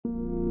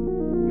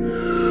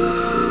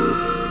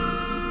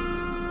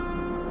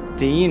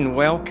Dean,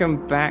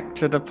 welcome back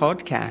to the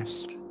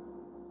podcast.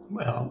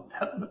 Well,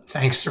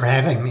 thanks for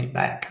having me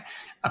back.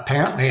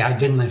 Apparently, I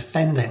didn't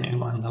offend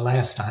anyone the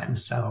last time,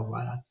 so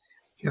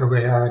here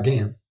we are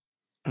again.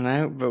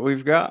 No, but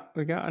we got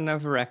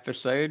another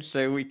episode,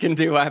 so we can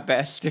do our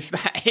best if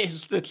that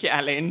is the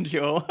challenge,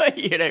 or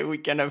we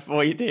can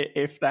avoid it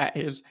if that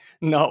is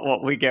not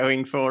what we're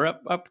going for.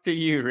 Up to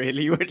you,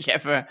 really,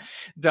 whichever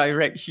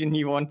direction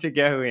you want to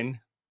go in.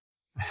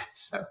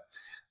 So,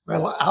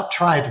 well, I'll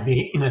try to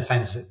be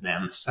inoffensive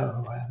then. So,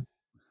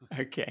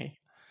 Okay.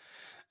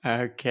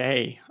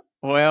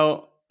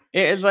 Well,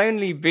 it has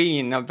only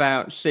been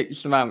about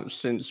 6 months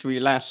since we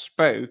last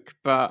spoke,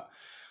 but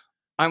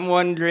I'm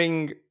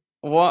wondering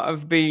what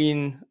have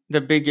been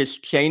the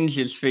biggest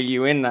changes for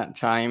you in that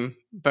time,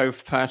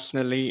 both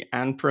personally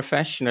and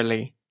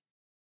professionally?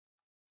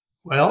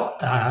 well,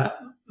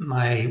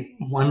 my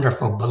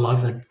wonderful,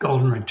 beloved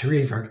golden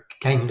retriever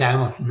came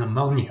down with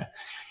pneumonia,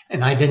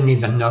 and I didn't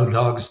even know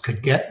dogs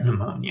could get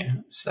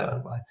pneumonia.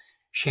 So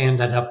she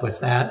ended up with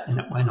that, and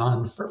it went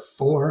on for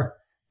 4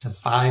 to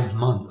 5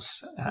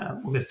 months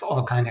with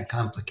all kind of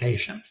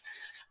complications.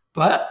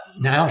 But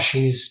now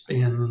she's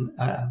been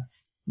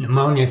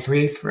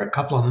pneumonia-free for a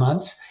couple of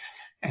months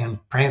and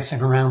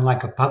prancing around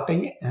like a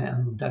puppy,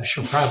 and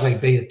she'll probably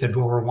be at the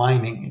door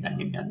whining at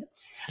any minute.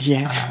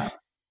 Yeah.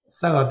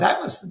 So that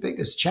was the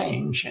biggest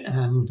change.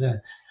 And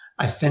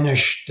I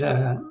finished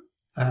a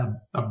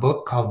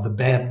book called The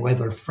Bad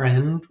Weather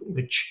Friend,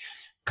 which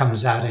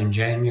comes out in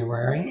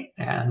January,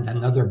 and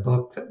another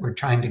book that we're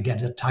trying to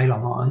get a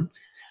title on.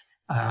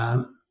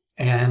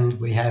 And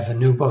we have a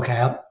new book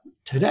out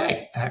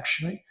today,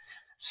 actually.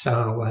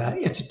 So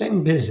it's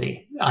been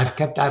busy. I've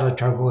kept out of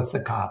trouble with the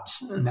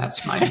cops, and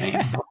that's my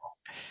main goal.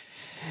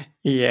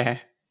 Yeah,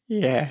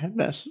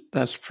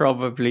 that's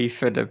probably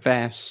for the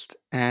best.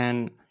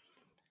 And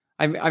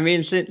I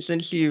mean,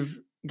 since you've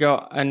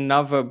got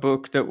another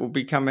book that will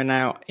be coming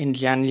out in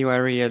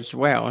January as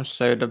well,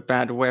 so The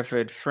Bad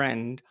Weathered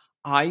Friend,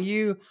 are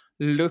you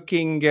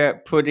looking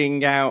at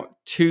putting out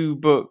 2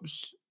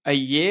 books a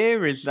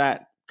year? Is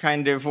that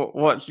kind of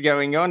what's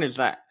going on? Is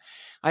that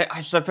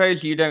I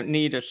suppose you don't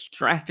need a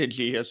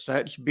strategy as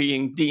such,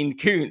 being Dean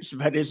Koontz,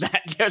 but is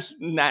that just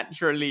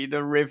naturally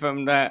the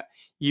rhythm that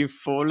you've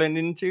fallen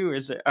into?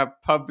 Is it a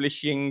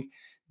publishing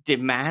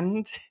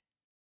demand?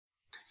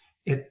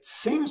 It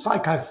seems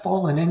like I've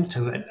fallen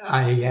into it.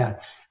 I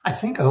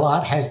think a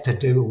lot had to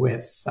do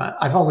with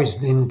I've always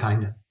been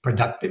kind of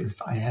productive.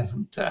 I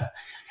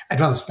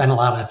don't spend a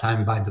lot of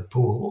time by the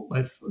pool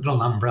with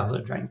little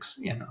umbrella drinks,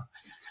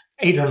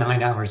 8 or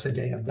 9 hours a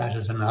day of that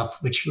is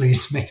enough, which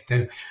leaves me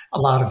to a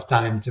lot of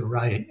time to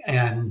write.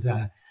 And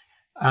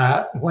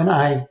when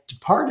I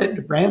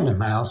departed Random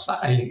House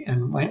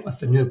and went with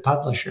the new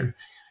publisher,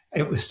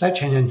 it was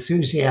such an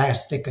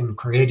enthusiastic and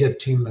creative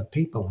team of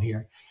people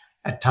here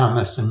at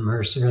Thomas and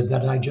Mercer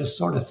that I just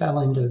sort of fell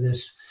into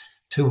this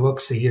 2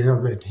 books a year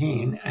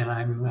routine. And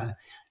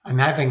I'm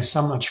having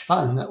so much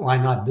fun that why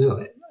not do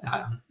it?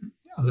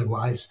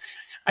 Otherwise,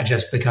 I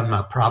just become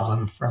a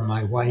problem for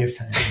my wife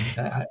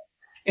and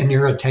an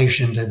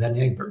irritation to the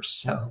neighbors.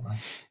 So,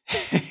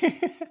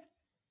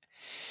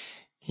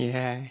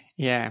 yeah.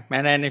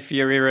 And then if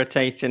you're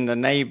irritating the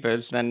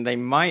neighbors, then they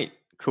might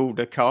call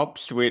the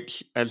cops,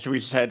 which, as we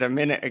said a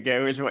minute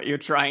ago, is what you're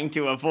trying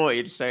to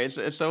avoid. So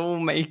it's all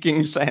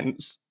making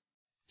sense.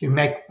 You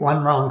make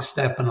one wrong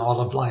step and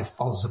all of life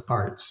falls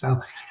apart.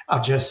 So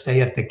I'll just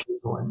stay at the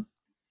keyboard.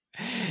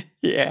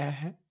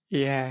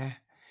 Yeah.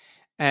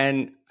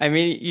 And I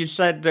mean, you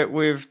said that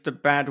with The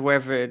Bad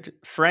Weathered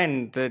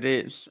Friend that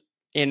it's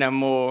in a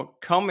more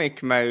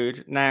comic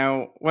mode.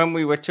 Now, when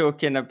we were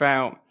talking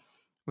about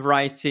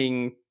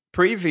writing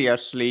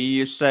previously,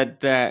 you said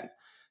that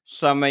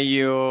some of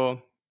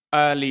your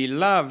early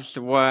loves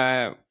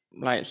were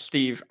like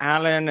Steve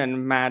Allen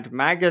and Mad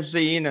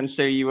Magazine, and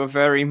so you were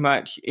very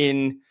much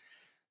into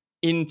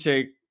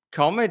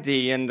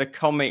comedy and the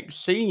comic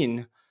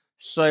scene.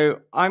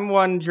 So I'm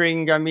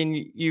wondering, I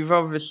mean, you've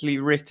obviously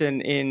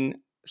written in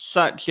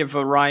such a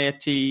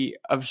variety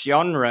of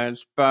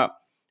genres, but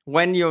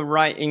when you're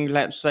writing,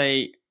 let's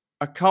say,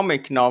 a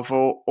comic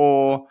novel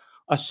or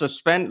a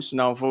suspense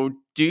novel,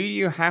 do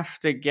you have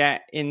to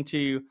get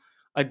into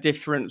a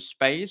different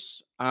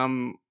space,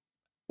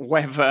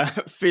 whether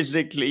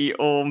physically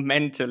or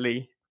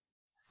mentally?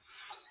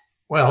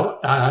 Well,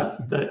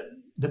 the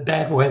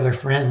Bad Weather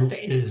Friend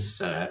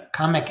is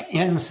comic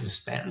and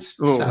suspense.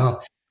 Ooh.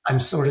 So I'm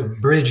sort of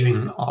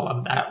bridging all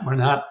of that. We're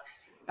not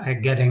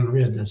getting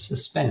rid of the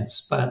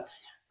suspense. But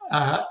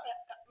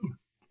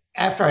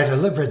after I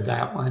delivered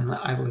that one,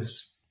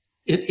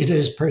 it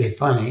is pretty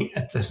funny.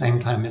 At the same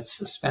time, it's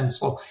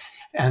suspenseful.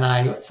 And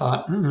I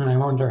thought, I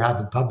wonder how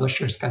the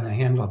publisher's going to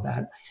handle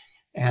that.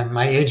 And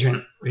my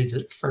agent reads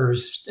it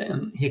first,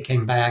 and he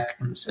came back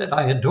and said,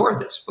 I adore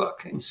this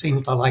book, and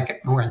seemed to like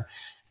it more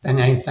than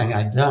anything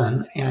I'd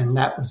done. And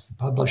that was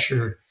the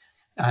publisher.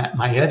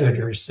 My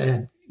editor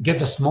said,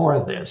 give us more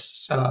of this.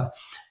 So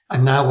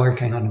I'm now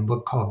working on a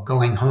book called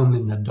Going Home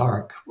in the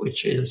Dark,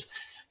 which is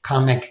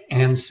comic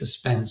and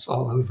suspense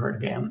all over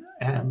again.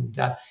 And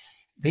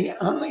The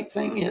only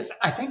thing is,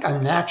 I think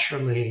I'm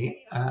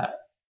naturally,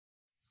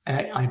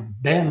 I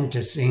bend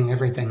to seeing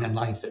everything in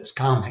life as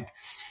comic.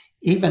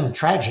 Even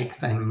tragic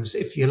things,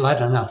 if you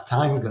let enough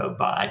time go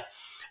by,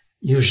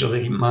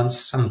 usually months,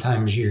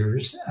 sometimes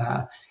years,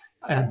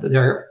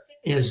 there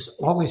is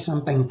always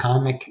something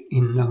comic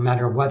in no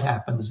matter what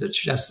happens.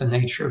 It's just the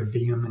nature of the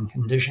human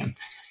condition.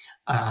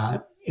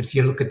 If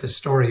you look at the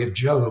story of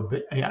Job,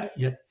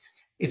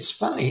 it's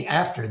funny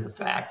after the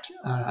fact,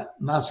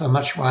 not so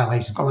much while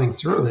he's going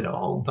through it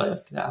all,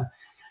 but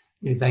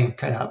you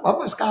think, what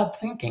was God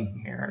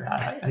thinking here?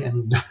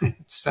 And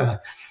it's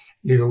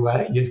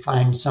you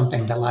find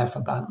something to laugh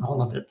about in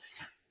all of it.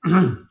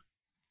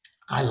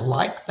 I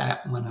like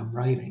that when I'm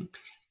writing.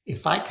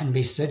 If I can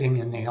be sitting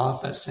in the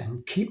office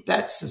and keep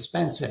that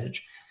suspense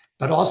edge,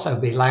 but also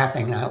be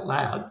laughing out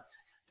loud,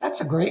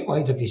 that's a great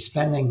way to be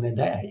spending the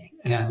day.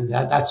 And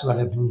that's what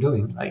I've been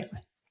doing lately.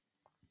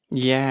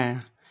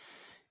 Yeah.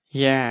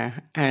 Yeah.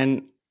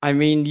 And I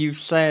mean, you've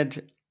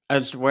said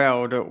as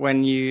well that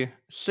when you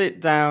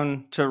sit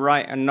down to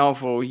write a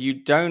novel,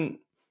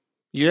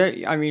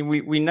 I mean,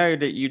 we know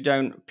that you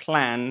don't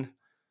plan.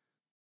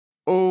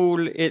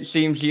 All it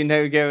seems you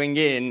know going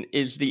in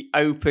is the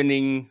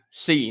opening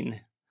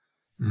scene.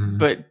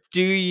 But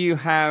do you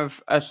have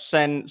a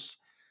sense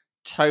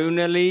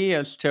tonally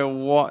as to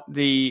what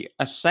the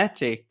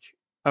aesthetic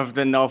of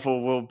the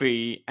novel will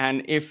be?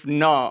 And if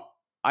not,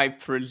 I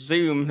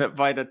presume that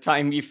by the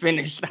time you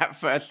finish that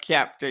first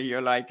chapter, you're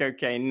like,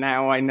 okay,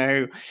 now I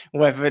know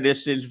whether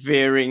this is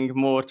veering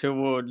more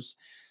towards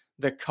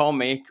the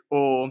comic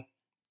or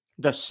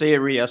the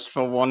serious,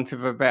 for want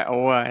of a better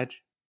word.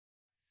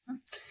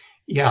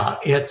 Yeah,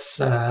 it's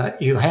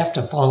you have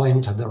to fall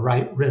into the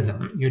right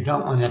rhythm. You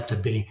don't want it to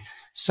be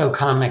so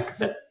comic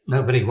that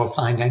nobody will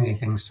find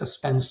anything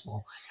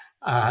suspenseful,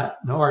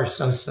 nor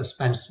so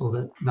suspenseful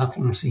that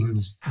nothing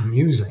seems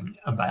amusing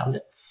about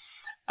it.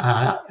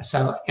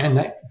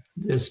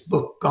 This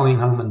book, Going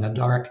Home in the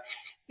Dark,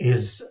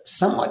 is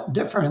somewhat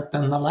different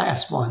than the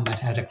last one that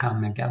had a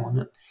comic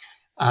element.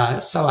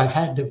 So I've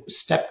had to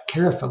step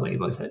carefully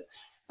with it.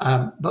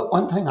 But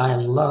one thing I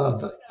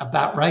love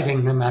about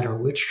writing, no matter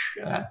which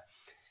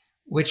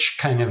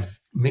kind of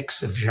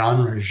mix of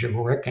genres you're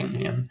working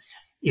in,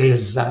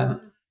 is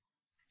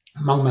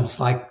moments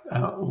like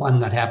one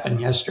that happened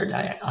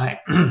yesterday.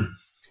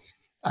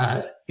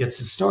 It's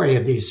a story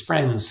of these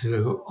friends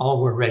who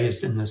all were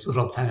raised in this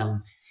little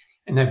town,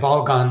 and they've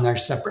all gone their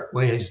separate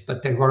ways,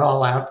 but they were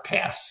all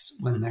outcasts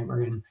when they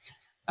were in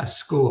a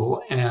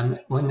school. And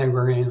when they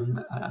were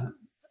in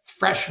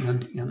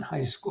freshmen in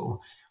high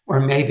school, or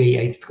maybe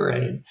eighth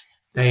grade,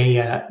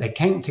 they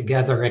came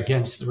together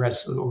against the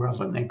rest of the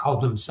world, and they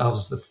called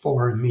themselves the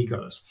Four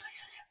Amigos.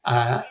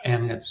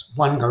 And it's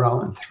one girl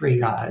and three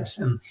guys.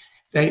 And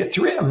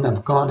three of them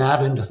have gone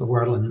out into the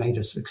world and made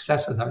a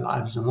success of their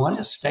lives. And one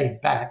has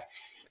stayed back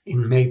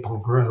in Maple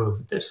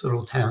Grove, this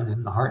little town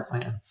in the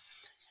heartland.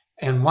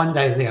 And one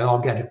day they all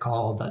get a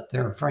call that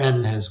their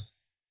friend has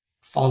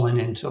fallen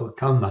into a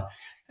coma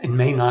and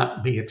may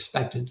not be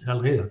expected to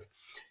live.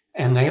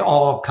 And they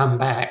all come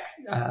back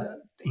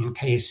in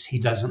case he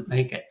doesn't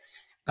make it.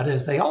 But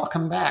as they all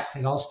come back,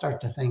 they all start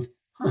to think,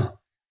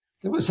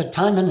 there was a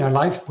time in their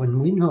life when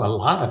we knew a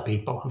lot of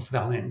people who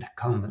fell into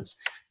comas,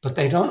 but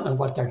they don't know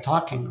what they're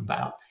talking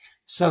about.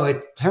 So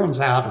it turns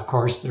out, of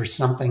course, there's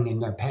something in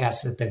their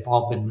past that they've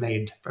all been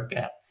made to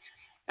forget.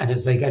 And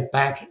as they get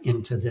back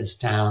into this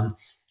town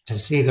to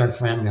see their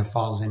friend who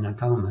falls in a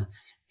coma,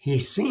 he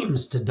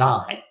seems to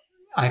die,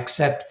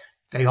 except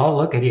they all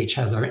look at each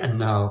other and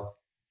know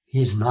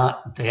he's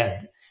not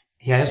dead.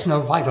 He has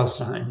no vital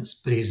signs,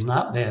 but he's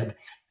not dead.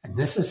 And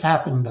this has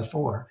happened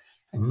before.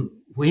 And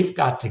we've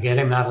got to get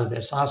him out of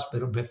this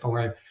hospital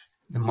before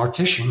the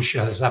mortician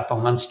shows up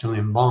and wants to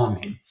embalm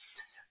him.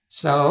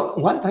 So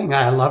one thing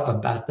I love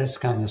about this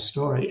kind of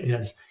story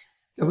is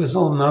there was a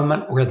little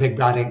moment where they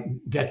got to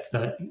get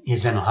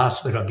he's in a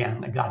hospital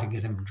again. They got to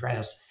get him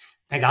dressed.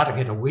 They got to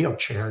get a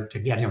wheelchair to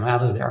get him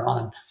out of there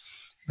on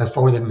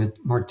before the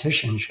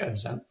mortician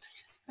shows up.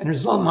 And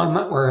there's a little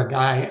moment where a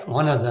guy,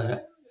 one of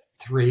the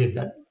three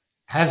that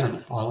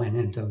hasn't fallen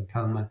into a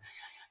coma,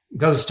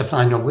 goes to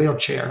find a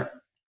wheelchair.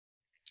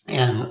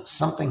 And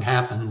something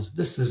happens.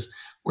 This is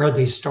where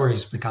these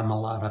stories become a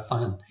lot of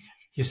fun.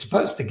 He's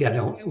supposed to get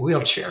a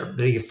wheelchair,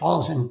 but he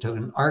falls into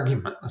an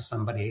argument with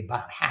somebody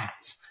about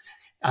hats.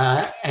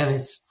 And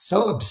it's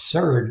so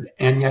absurd,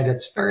 and yet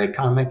it's very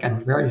comic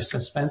and very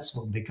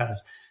suspenseful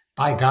because,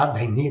 by God,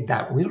 they need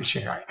that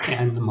wheelchair,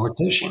 and the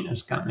mortician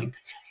is coming.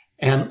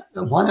 And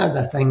one of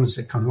the things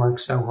that can work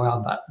so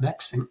well about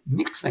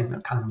mixing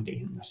the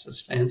comedy and the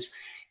suspense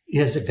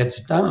is if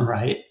it's done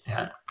right,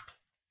 and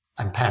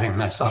I'm patting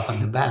myself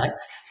on the back,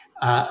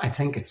 I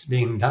think it's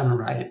being done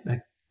right.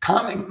 The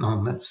comic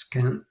moments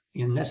can,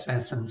 in this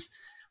essence,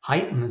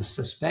 heighten the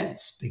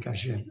suspense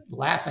because you're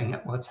laughing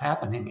at what's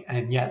happening,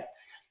 and yet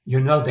you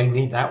know they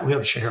need that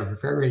wheelchair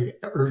very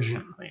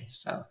urgently.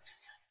 So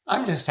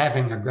I'm just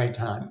having a great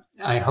time.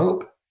 I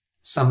hope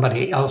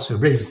somebody else who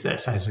reads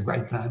this has a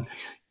great time.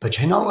 But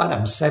you know what?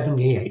 I'm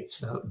 78,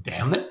 so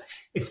damn it,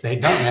 if they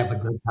don't have a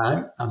good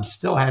time, I'm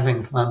still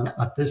having fun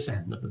at this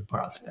end of the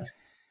process.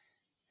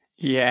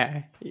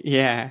 Yeah,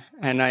 yeah.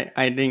 And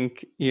I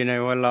think,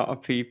 a lot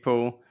of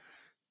people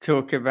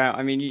talk about,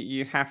 I mean,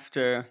 you have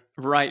to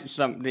write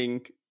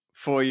something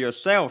for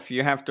yourself.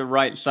 You have to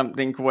write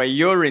something where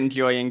you're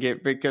enjoying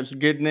it, because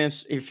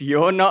goodness, if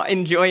you're not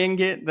enjoying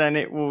it, then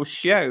it will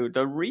show.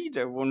 The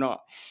reader will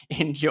not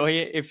enjoy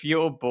it if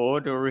you're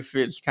bored or if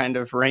it's kind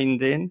of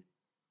reined in.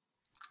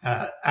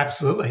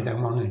 Absolutely, they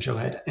won't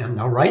enjoy it, and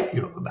they'll write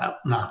you about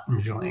not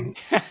enjoying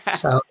it.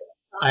 So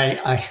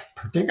I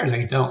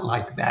particularly don't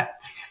like that.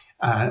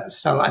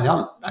 So I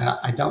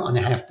don't want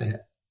to have to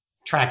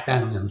track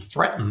down and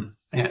threaten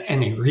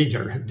any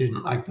reader who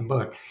didn't like the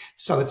book.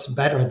 So it's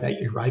better that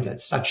you write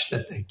it such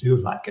that they do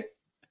like it.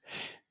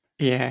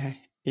 Yeah,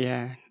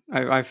 yeah.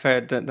 I've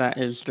heard that that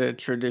is the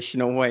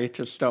traditional way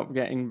to stop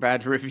getting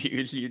bad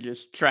reviews. You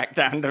just track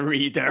down the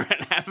reader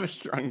and have a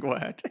strong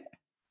word.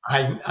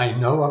 I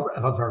know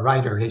of a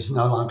writer, he's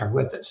no longer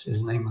with us.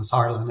 His name was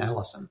Harlan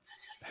Ellison.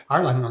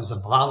 Harlan was a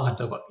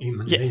volatile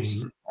human Yes.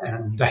 being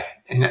and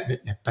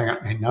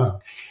apparently known.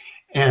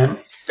 And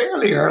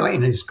fairly early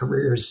in his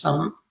career,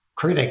 some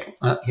critic,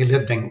 he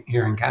lived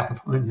here in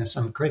California,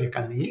 some critic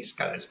on the East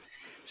Coast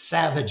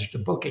savaged a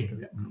book he'd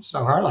written.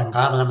 So Harlan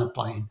got on a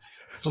plane,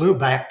 flew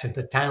back to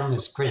the town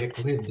this critic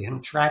lived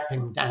in, tracked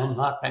him down,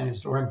 knocked on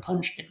his door, and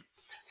punched him.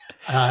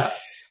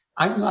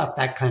 I'm not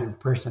that kind of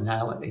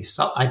personality,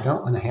 so I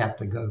don't want to have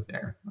to go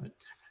there. But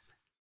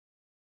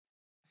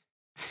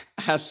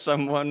As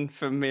someone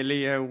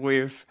familiar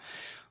with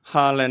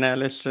Harlan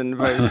Ellison,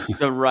 both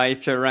the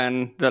writer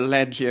and the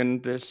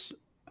legend, this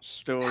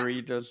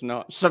story does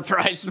not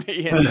surprise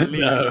me in the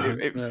least.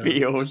 It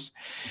feels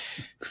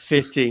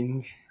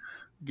fitting.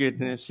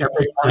 Goodness, he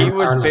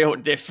was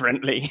built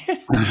differently.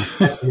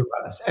 Yes, he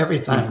was. Every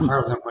time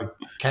Harlan would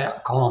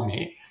call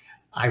me,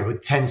 I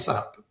would tense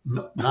up,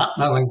 not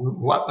knowing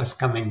what was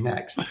coming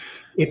next.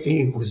 If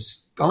he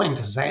was going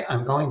to say,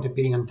 I'm going to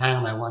be in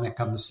town, I want to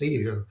come see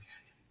you,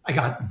 I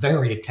got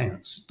very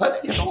tense, but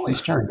it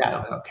always turned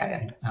out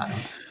okay.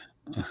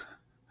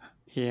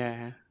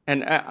 Yeah.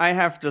 And I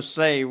have to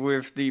say,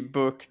 with the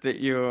book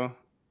that you're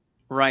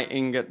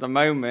writing at the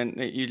moment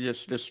that you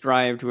just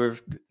described,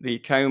 with the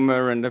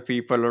coma and the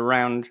people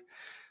around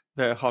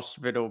the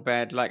hospital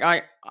bed, like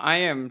I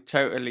am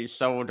totally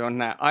sold on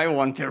that. I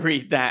want to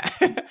read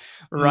that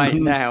right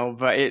now.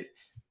 But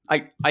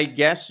I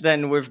guess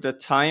then with the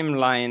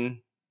timeline,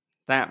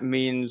 that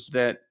means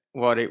that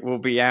it will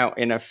be out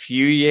in a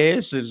few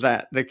years. Is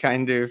that the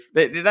kind of,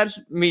 that's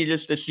me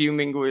just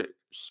assuming we're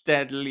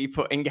steadily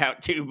putting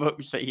out 2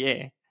 books a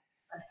year.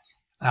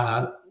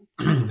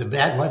 The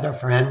Bad Weather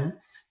Friend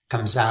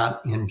comes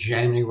out in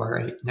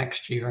January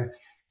next year.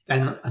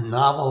 Then a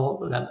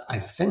novel that I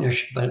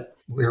finished, but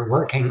we're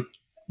working,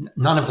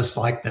 none of us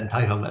like the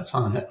title that's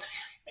on it.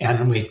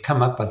 And we've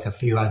come up with a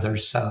few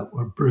others, so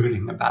we're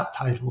brooding about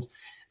titles.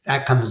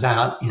 That comes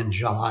out in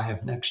July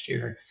of next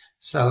year.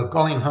 So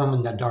Going Home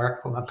in the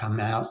Dark will come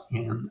out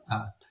in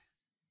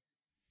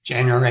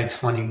January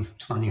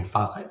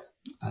 2025.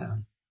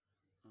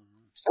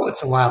 So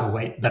it's a while to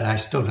wait, but I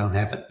still don't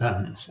have it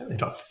done. So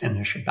it'll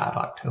finish about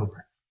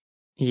October.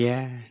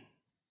 Yeah.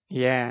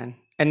 Yeah.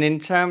 And in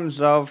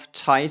terms of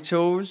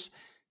titles,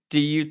 do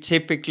you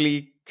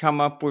typically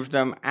come up with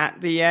them at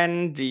the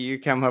end? Do you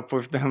come up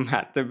with them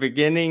at the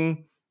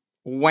beginning?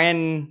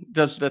 When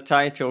does the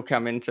title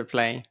come into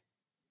play?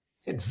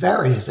 It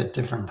varies at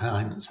different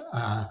times.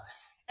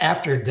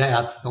 After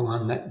Death, the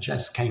one that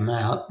just came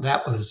out,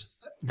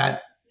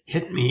 that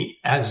hit me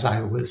as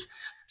I was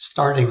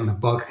starting the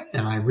book,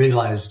 and I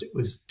realized it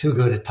was too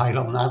good a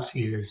title not to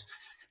use.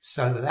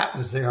 So that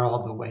was there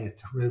all the way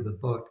through the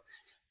book.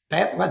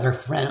 Bad Weather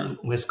Friend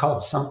was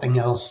called something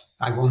else.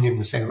 I won't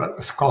even say what it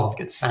was called.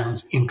 It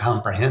sounds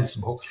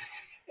incomprehensible.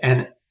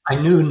 And I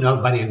knew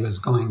nobody was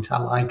going to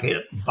like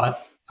it,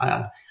 but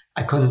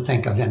I couldn't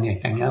think of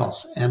anything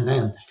else. And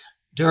then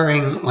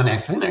when I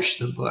finished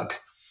the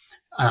book,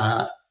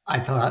 I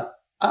thought,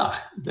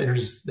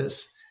 there's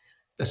this,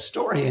 the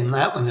story in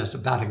that one is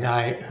about a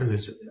guy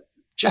who's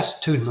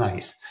just too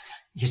nice.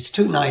 He's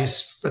too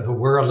nice for the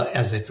world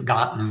as it's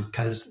gotten,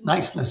 because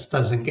niceness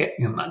doesn't get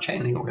you much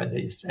anywhere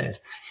these days.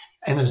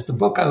 And as the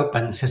book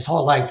opens, his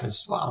whole life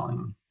is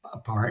falling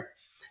apart.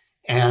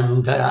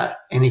 And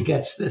he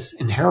gets this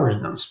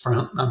inheritance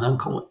from an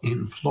uncle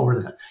in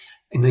Florida.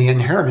 And the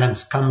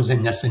inheritance comes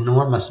in this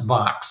enormous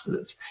box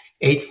that's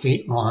 8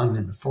 feet long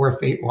and 4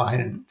 feet wide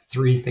and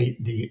 3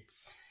 feet deep.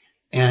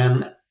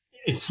 And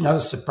it's no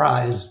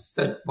surprise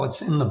that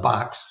what's in the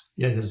box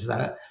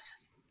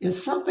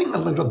is something a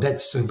little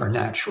bit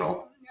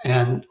supernatural.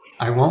 And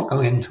I won't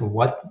go into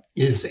what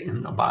is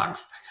in the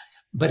box,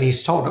 but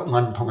he's told at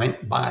one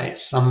point by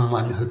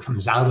someone who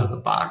comes out of the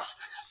box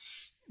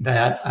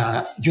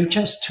that you're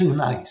just too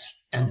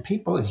nice, and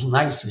people as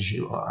nice as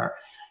you are,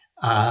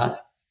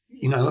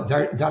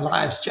 their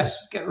lives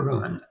just get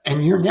ruined,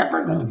 and you're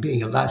never going to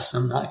be less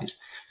than nice.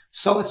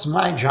 So it's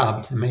my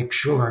job to make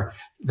sure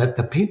that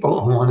the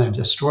people who want to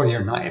destroy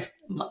your life,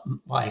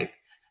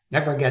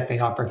 never get the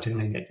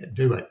opportunity to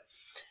do it.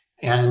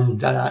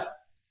 And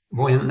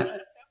when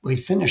we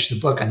finished the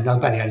book and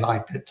nobody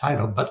liked the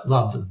title but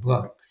loved the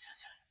book,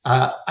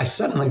 I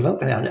suddenly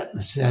looked at it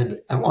and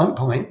said, at one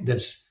point,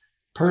 this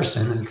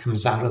person who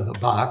comes out of the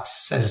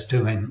box says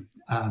to him,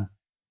 a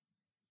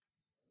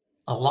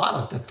lot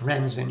of the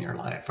friends in your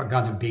life are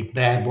going to be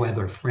bad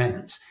weather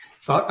friends.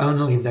 Thought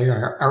only they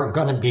are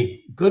going to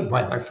be good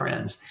weather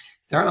friends.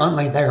 They're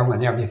only there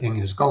when everything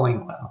is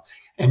going well.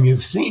 And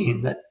you've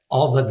seen that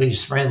all of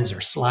these friends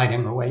are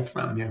sliding away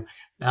from you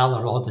now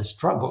that all this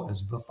trouble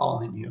has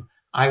befallen you.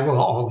 I will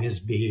always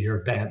be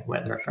your bad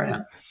weather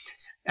friend.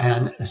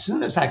 And as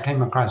soon as that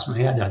came across my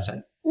head, I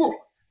said, "Ooh,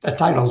 the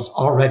title's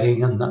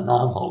already in the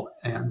novel,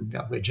 and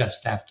we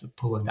just have to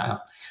pull it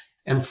out."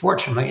 And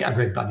fortunately,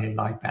 everybody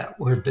liked that.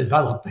 We've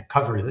developed a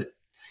cover that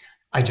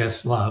I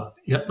just love.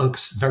 It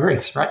looks very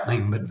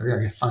threatening, but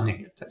very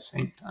funny at the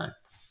same time.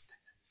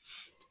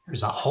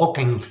 There's a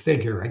hulking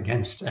figure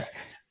against a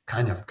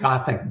kind of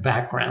Gothic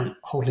background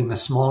holding a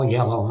small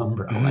yellow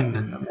umbrella in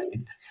the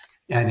rain.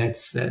 And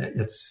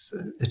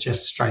it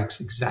just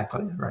strikes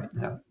exactly the right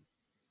note.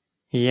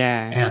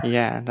 Yeah, And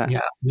yeah.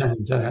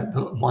 and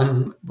the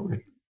one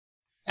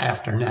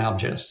after now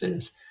just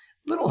is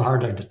a little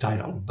harder to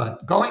title,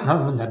 but Going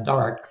Home in the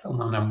Dark, the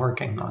one I'm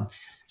working on,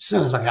 as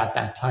soon as I got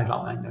that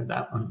title, I knew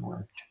that one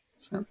worked.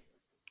 So.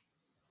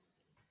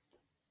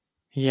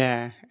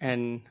 Yeah,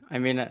 and I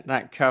mean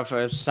that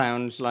cover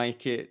sounds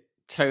like it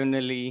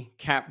tonally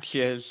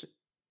captures,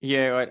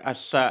 a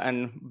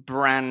certain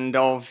brand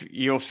of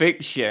your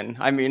fiction.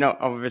 I mean,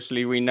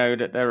 obviously we know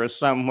that there are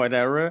some where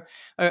there are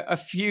a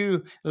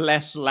few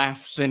less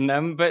laughs in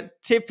them,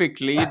 but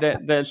typically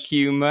that there's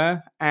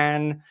humor.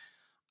 And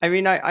I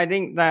mean, I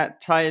think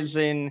that ties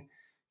in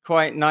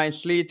quite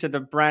nicely to the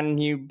brand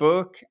new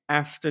book,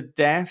 After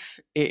Death.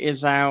 It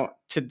is out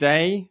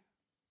today,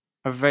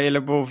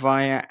 available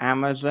via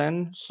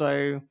Amazon.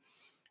 So,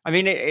 I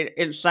mean,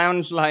 it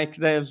sounds like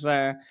there's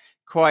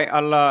quite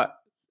a lot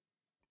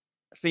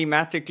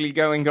thematically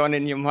going on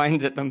in your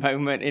mind at the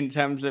moment in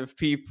terms of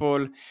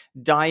people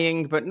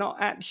dying, but not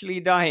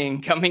actually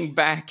dying, coming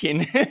back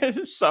in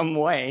some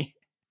way.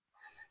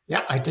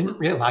 Yeah, I didn't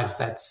realize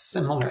that's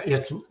similar.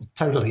 It's a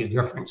totally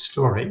different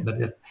story, but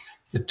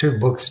the two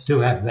books do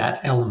have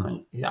that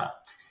element. Yeah.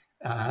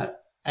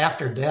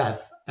 After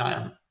Death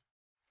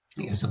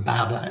is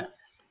about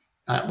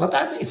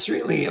it's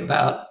really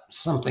about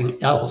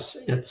something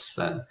else. It's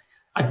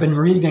I've been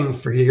reading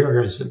for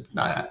years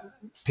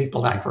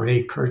people like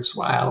Ray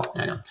Kurzweil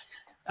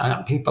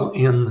and people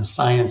in the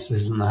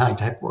sciences and the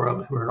high-tech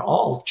world who are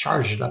all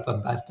charged up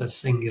about the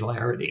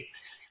singularity.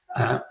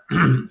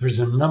 There's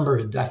a number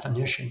of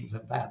definitions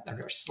of that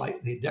are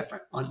slightly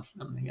different one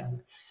from the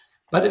other.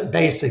 But it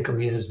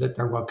basically is that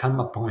there will come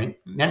a point,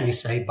 many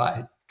say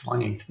by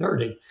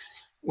 2030,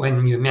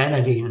 when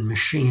humanity and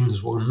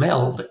machines will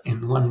meld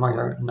in one way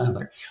or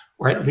another,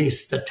 or at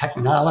least the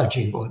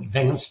technology will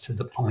advance to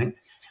the point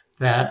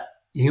that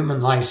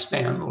human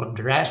lifespan will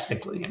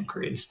drastically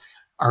increase.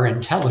 Our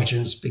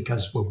intelligence,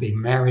 because we'll be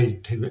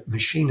married to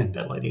machine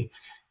ability,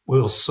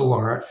 will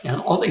soar,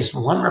 and all these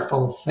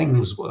wonderful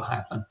things will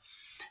happen.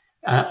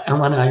 And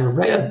when I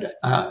read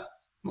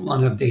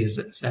one of these,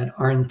 it said,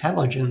 our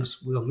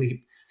intelligence will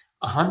leap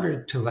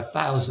 100 to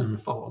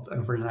 1,000-fold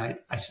overnight.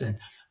 I said,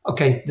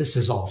 okay, this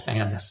is all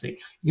fantasy.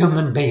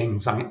 Human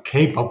beings aren't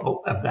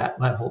capable of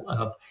that level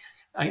of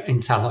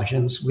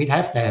intelligence. We'd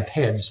have to have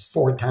heads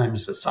 4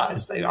 times the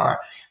size they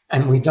are,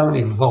 and we don't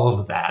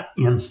evolve that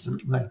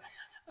instantly.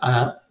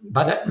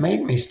 But it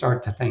made me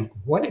start to think,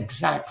 what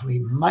exactly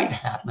might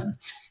happen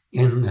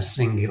in the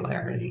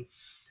singularity?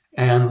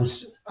 And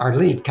our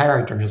lead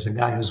character is a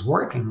guy who's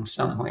working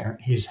somewhere.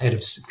 He's head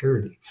of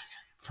security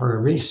for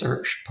a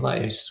research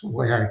place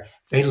where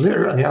they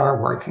literally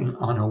are working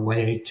on a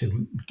way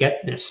to get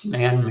this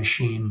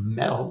man-machine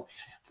meld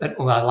that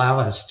will allow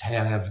us to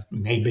have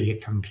maybe a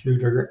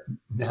computer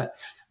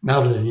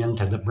melded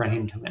into the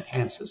brain to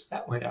enhance us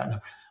that way.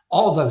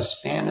 All those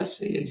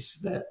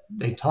fantasies that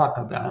they talk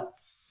about.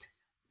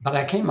 But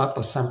I came up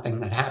with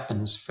something that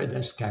happens for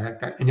this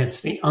character, and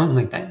it's the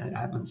only thing that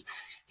happens.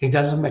 He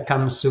doesn't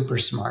become super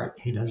smart.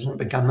 He doesn't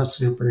become a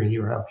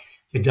superhero.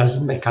 He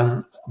doesn't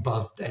become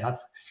above death.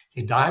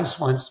 He dies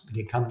once, but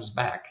he comes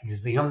back.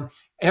 He's the only,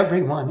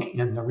 everyone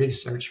in the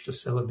research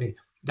facility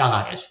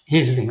dies.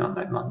 He's the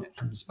only one that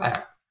comes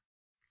back.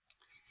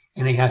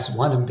 And he has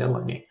one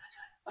ability.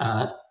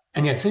 And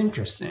it's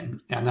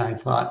interesting. And I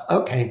thought,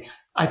 okay,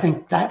 I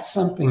think that's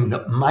something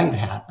that might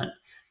happen.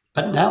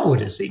 But now what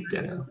does he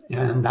do?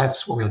 And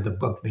that's where the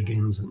book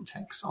begins and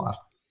takes off.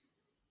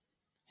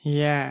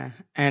 Yeah.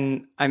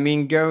 And I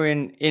mean,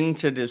 going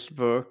into this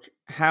book,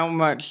 how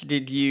much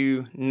did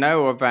you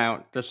know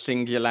about the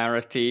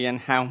singularity, and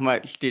how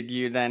much did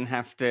you then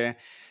have to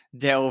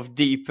delve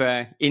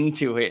deeper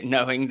into it,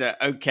 knowing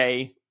that,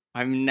 okay,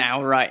 I'm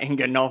now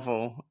writing a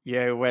novel,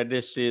 where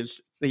this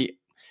is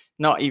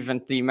not even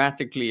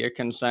thematically a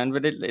concern,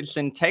 but it's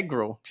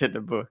integral to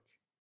the book.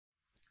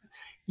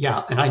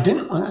 Yeah, and I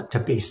didn't want it to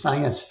be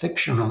science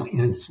fictional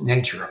in its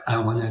nature. I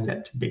wanted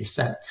it to be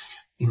set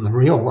in the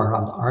real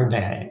world, our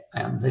day,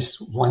 and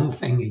this one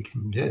thing he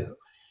can do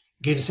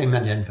gives him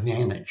an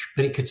advantage,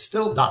 but he could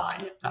still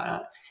die.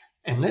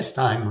 And this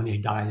time when he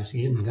dies,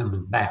 he isn't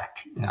coming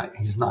back.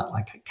 He's not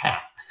like a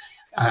cat.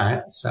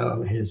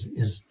 So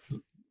his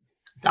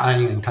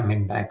dying and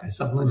coming back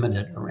is a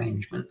limited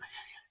arrangement.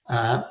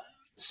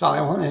 So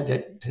I wanted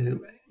it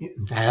to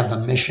have a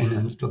mission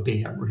and to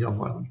be a real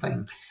world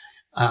thing.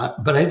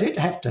 But I did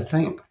have to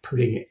think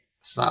pretty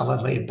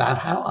solidly about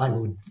how I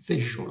would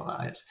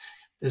visualize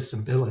this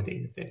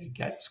ability that he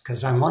gets,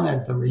 because I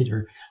wanted the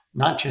reader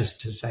not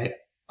just to say,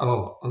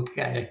 oh,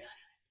 okay,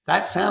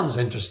 that sounds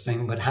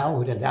interesting, but how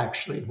would it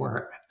actually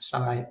work? So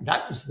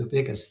that was the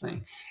biggest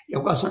thing. It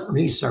wasn't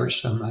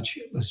research so much.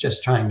 It was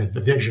just trying to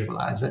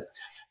visualize it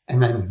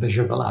and then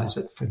visualize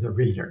it for the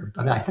reader.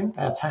 But I think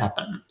that's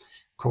happened.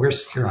 Of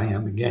course, here I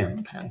am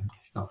again, patting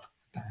myself on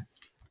the back.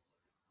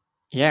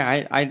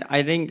 Yeah,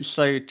 I think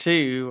so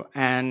too.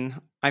 And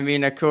I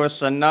mean, of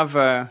course,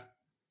 another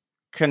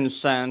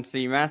concern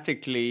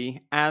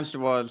thematically, as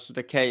was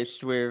the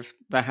case with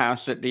The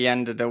House at the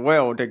End of the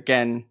World,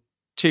 again,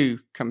 two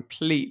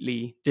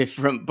completely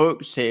different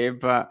books here,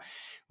 but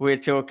we're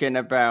talking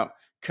about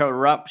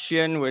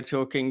corruption, we're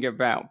talking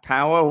about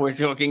power, we're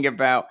talking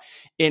about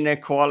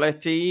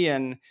inequality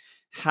and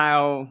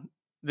how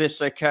this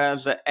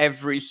occurs at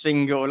every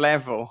single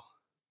level.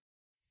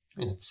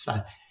 It's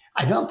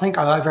I don't think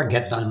I'll ever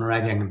get done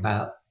writing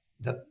about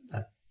the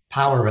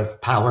power of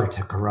power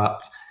to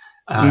corrupt,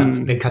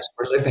 because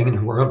we're living in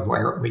a world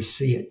where we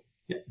see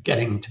it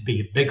getting to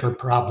be a bigger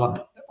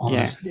problem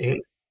almost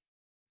daily.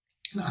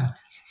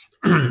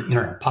 In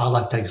our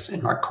politics,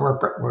 in our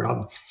corporate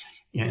world,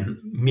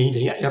 in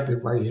media,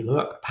 everywhere you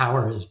look,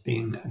 power is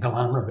being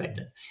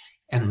agglomerated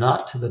and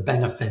not to the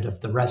benefit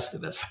of the rest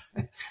of us.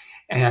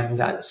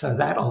 And so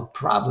that'll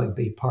probably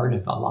be part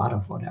of a lot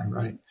of what I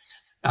write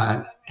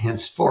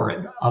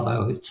henceforward,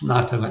 although it's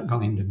not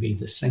going to be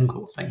the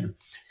single thing.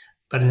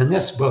 But in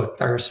this book,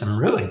 there are some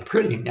really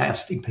pretty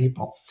nasty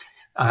people.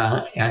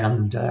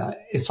 And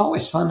it's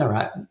always fun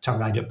to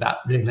write about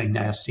really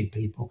nasty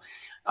people,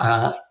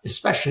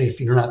 especially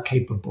if you're not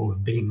capable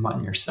of being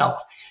one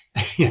yourself.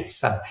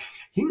 It's,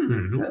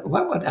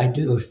 what would I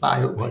do if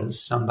I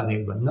was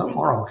somebody with no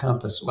moral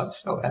compass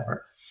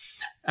whatsoever?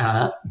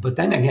 But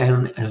then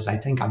again, as I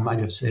think I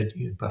might have said to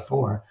you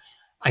before,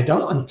 I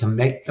don't want to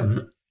make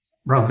them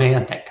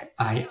romantic.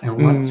 I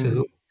want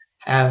to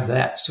have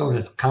that sort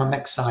of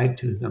comic side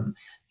to them,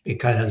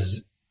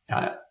 because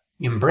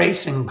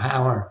embracing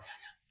power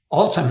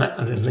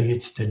ultimately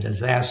leads to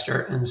disaster.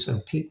 And so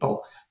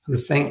people who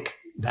think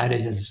that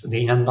is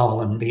the end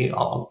all and be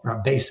all are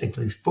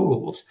basically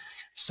fools.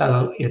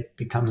 So it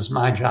becomes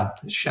my job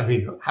to show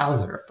you how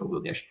they're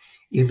foolish,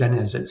 even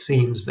as it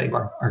seems they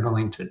are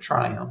going to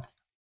triumph.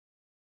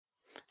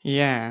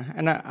 Yeah,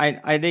 and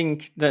I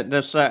think that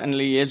there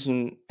certainly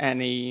isn't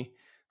any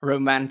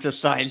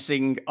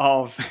romanticizing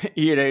of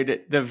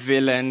the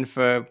villain,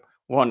 for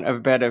want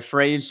of better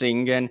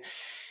phrasing. And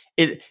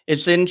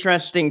it's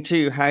interesting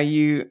too how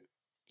you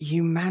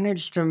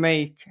manage to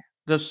make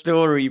the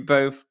story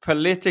both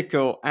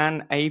political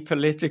and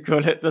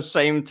apolitical at the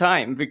same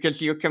time, because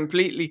you're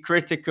completely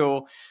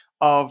critical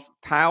of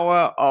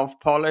power, of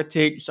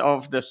politics,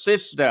 of the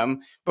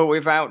system, but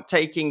without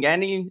taking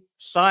any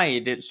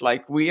side. It's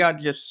like, we are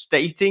just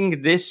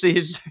stating these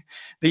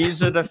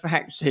are the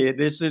facts here.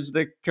 This is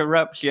the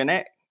corruption.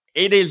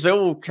 It is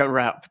all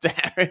corrupt.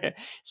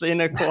 It's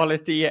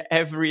inequality at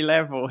every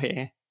level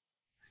here.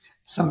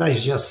 Somebody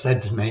just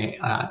said to me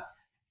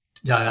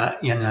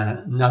in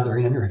another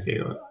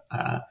interview,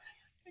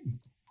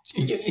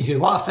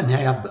 you often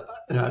have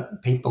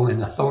people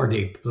in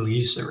authority,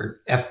 police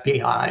or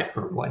FBI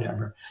or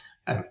whatever.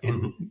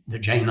 In the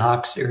Jane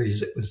Hawk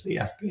series, it was the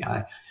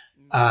FBI.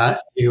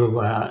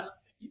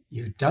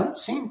 You don't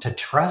seem to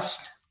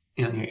trust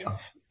any of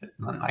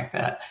them like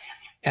that.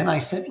 And I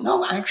said,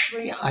 no,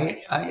 actually,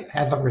 I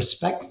have a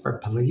respect for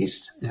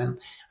police, and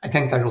I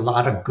think there are a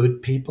lot of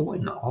good people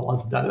in all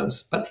of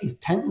those, but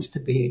it tends to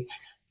be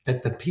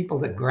that the people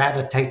that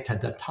gravitate to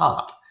the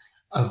top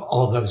of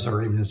all those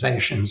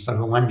organizations are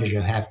the ones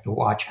you have to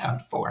watch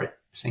out for, it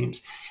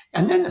seems.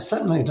 And then it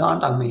suddenly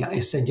dawned on me. I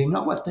said, you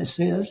know what this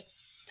is?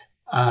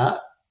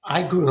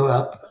 I grew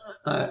up,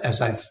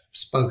 as I've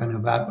spoken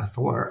about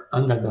before,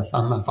 under the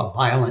thumb of a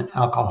violent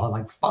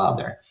alcoholic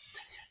father.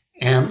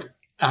 And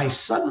I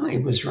suddenly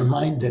was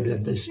reminded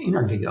of this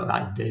interview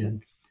I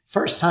did.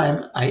 First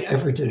time I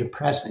ever did a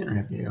press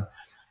interview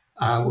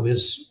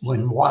was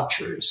when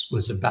Watchers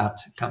was about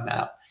to come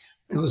out.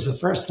 It was the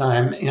first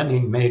time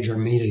any major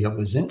media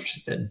was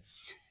interested.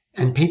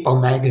 And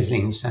People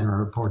magazine sent a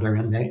reporter,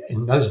 and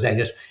in those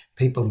days,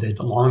 people did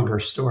longer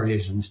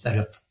stories instead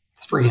of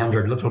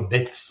 300 little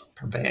bits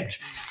per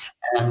page.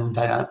 And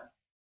the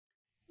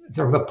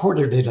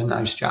reporter did a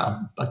nice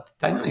job, but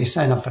then they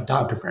sent a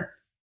photographer,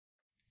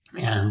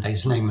 and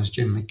his name was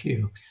Jim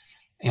McHugh.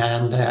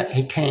 And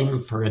he came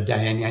for a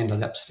day, and he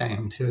ended up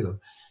staying too.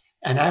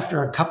 And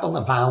after a couple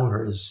of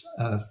hours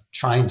of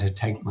trying to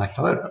take my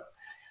photo,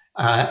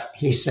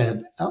 he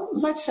said, oh,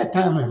 let's sit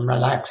down and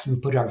relax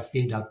and put our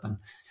feet up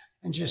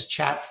and just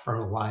chat for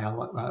a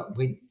while.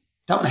 We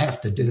don't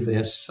have to do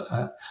this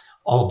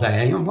all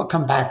day, and we'll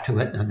come back to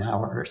it in an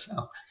hour or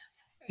so.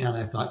 And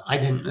I thought, I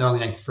didn't know,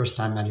 the first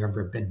time I'd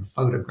ever been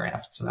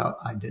photographed, so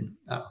I didn't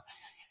know.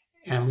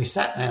 And we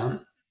sat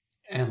down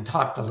and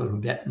talked a little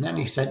bit. And then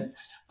he said,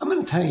 I'm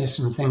going to tell you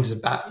some things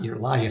about your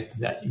life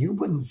that you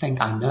wouldn't think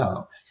I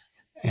know.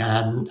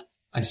 And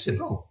I said,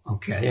 oh,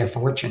 okay, a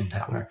fortune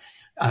teller.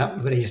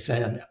 But he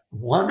said,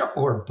 one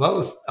or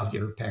both of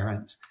your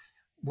parents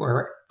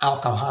were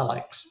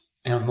alcoholics,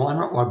 and one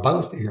or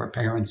both of your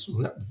parents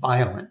were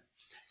violent.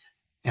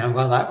 And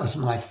well, that was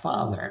my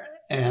father.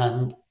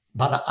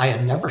 But I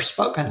had never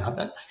spoken of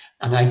it,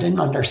 and I didn't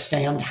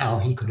understand how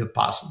he could have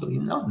possibly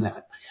known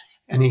that.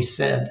 And he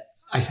said,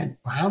 I said,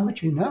 well, how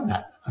would you know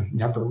that? I've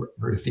never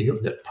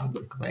revealed it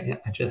publicly.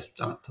 I just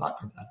don't talk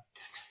about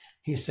it.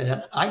 He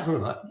said, I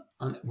grew up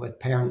with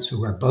parents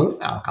who were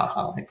both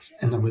alcoholics,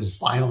 and there was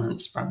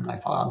violence from my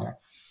father.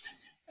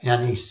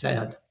 And he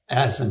said,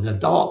 as an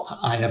adult,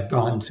 I have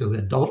gone to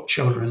adult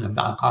children of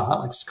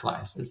alcoholics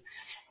classes,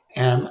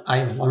 and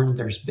I've learned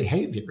there's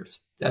behaviors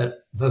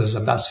that those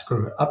of us who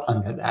grew up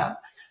under that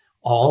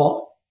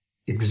all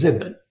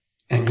exhibit,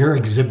 and you're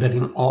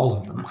exhibiting all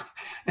of them.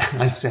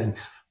 And I said,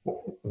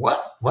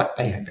 what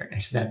behavior? He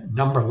said,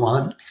 number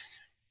one,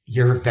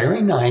 you're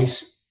very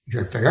nice,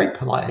 you're very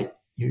polite,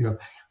 you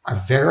are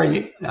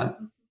very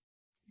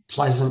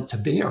pleasant to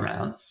be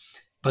around.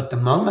 But the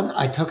moment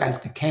I took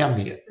out the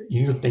camera,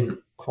 you've been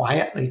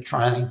quietly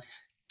trying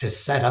to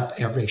set up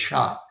every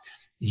shot.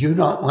 You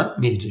don't want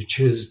me to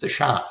choose the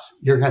shots.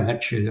 You're going to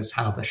choose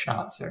how the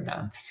shots are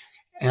done.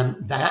 And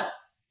that,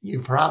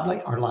 you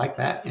probably are like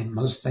that in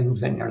most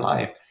things in your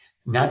life.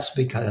 And that's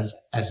because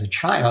as a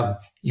child,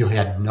 you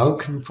had no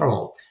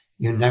control.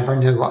 You never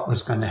knew what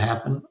was going to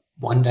happen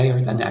one day or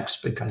the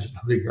next because of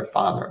who your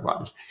father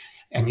was.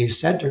 And you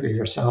said to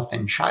yourself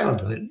in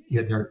childhood,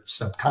 either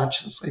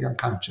subconsciously or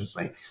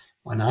consciously,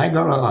 when I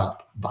grow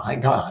up, by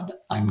God,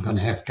 I'm going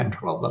to have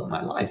control of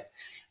my life.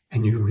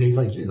 And you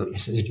really do. He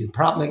said, you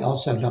probably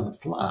also don't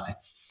fly.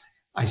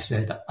 I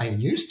said, I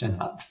used to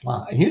not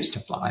fly. I used to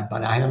fly,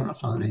 but I haven't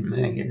flown in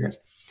many years.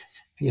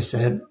 He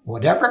said,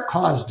 whatever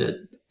caused it,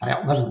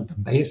 that wasn't the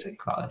basic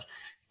cause.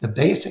 The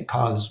basic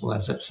cause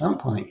was at some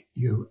point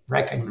you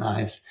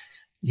recognized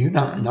you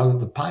don't know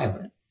the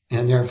pilot,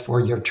 and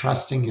therefore you're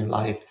trusting your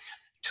life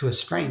to a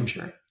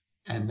stranger.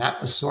 And that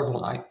was sort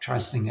of like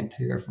trusting it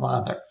to your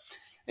father.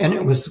 And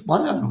it was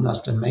one of the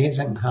most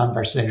amazing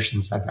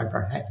conversations I've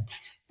ever had.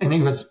 And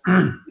he was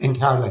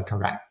entirely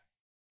correct.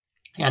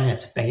 And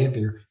it's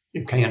behavior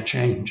you can't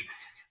change.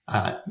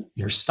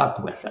 You're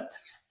stuck with it.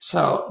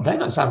 So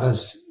then as I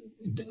was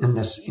in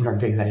this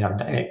interview the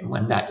other day,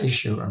 when that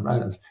issue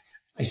arose,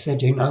 I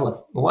said, you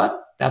know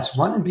what? That's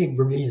one big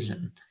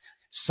reason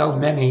so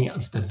many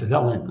of the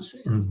villains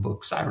in the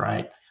books I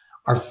write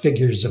are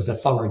figures of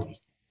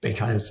authority,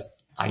 because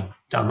I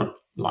don't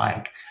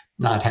like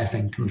not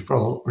having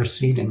control or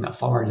ceding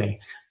authority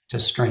to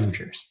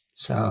strangers.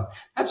 So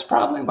that's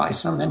probably why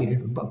so many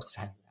of the books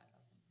have that.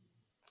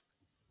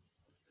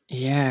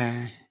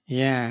 Yeah,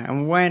 yeah.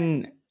 And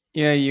when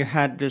you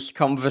had this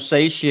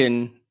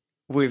conversation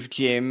with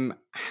Jim,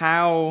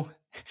 how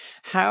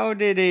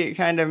did it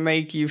kind of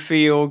make you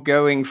feel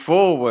going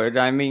forward?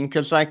 I mean,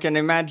 because I can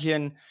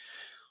imagine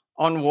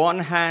on one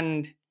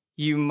hand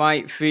you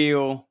might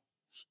feel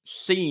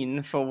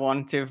seen, for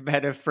want of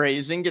better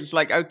phrasing. It's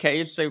like,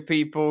 okay, so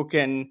people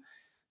can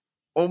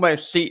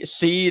almost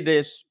see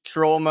this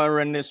trauma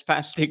and this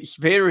past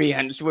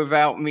experience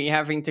without me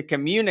having to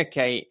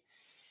communicate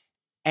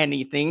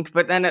anything.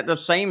 But then at the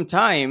same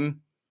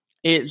time,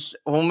 it's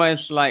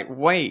almost like,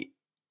 wait,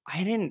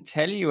 I didn't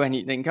tell you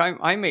anything.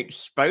 I'm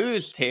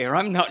exposed here.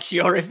 I'm not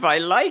sure if I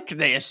like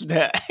this,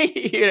 that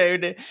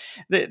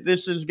that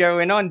this is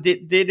going on.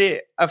 Did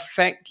it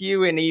affect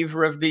you in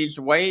either of these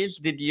ways?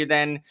 Did you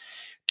then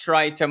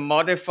try to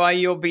modify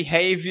your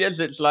behaviors?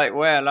 It's like,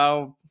 well,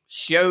 I'll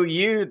show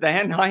you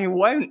then I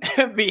won't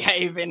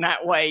behave in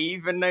that way,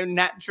 even though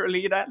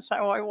naturally that's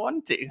how I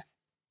want to.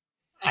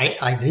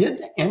 I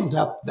did end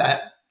up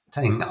that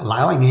thing,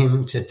 allowing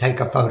him to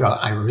take a photo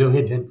I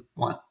really didn't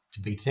want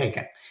to be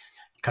taken,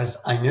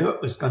 because I knew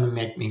it was going to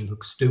make me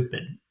look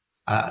stupid.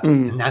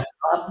 And that's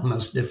not the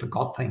most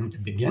difficult thing to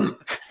begin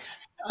with.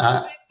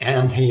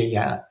 And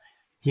the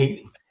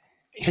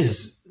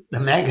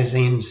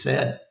magazine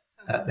said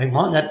they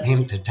wanted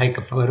him to take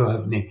a photo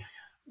of me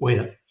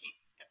with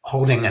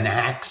holding an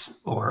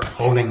axe or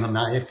holding a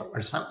knife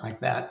or something like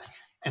that.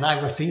 And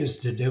I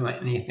refused to do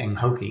anything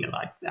hokey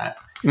like that.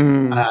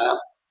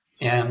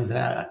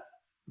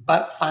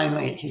 But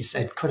finally he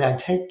said, could I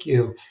take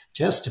you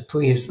just to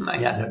please my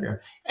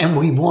editor? And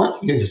we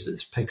won't use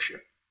this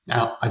picture.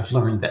 Now, I've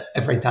learned that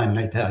every time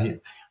they tell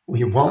you,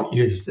 we won't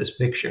use this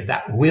picture,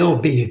 that will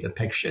be the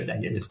picture they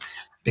use,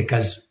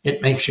 because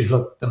it makes you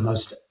look the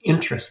most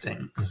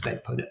interesting, as they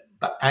put it.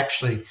 But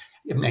actually,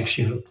 it makes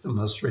you look the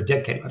most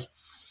ridiculous.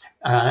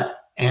 I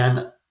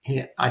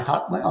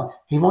thought, well,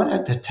 he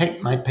wanted to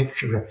take my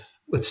picture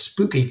with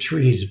spooky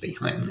trees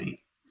behind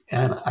me.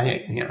 And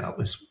it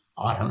was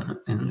autumn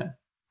and the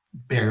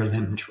bare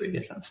limb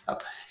trees and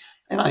stuff.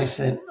 And I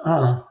said,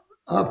 oh,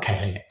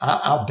 okay,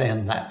 I'll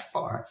bend that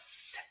far.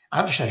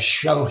 I'll just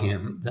show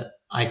him that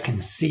I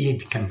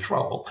concede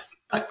control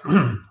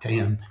to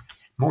him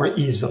more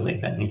easily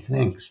than he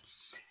thinks.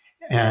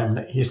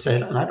 And he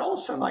said, and I'd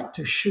also like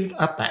to shoot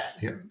up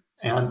at you.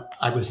 And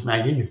I was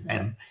naive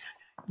then,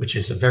 which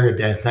is a very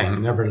bad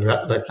thing. Never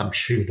let them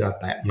shoot up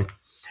at you.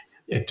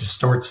 It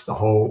distorts the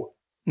whole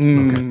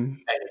look of the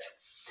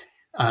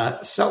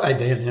face. So I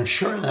did, and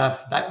sure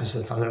enough, that was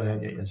the photo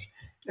I used.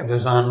 It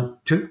was on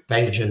 2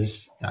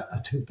 pages, a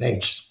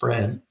 2-page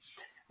spread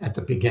at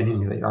the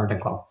beginning of the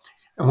article.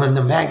 And when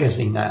the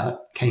magazine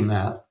came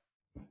out,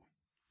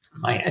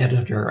 my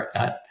editor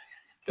at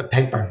the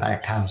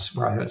paperback house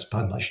where I was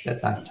published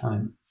at that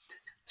time,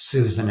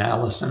 Susan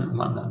Allison,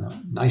 one of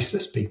the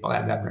nicest people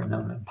I've ever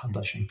known in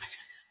publishing,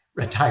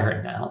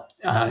 retired now.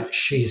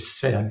 She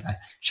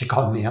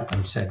called me up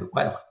and said,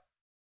 well,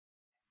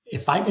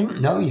 if I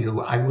didn't know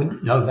you, I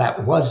wouldn't know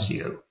that was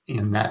you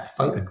in that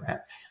photograph.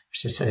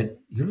 She said,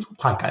 you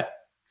look like a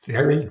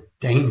very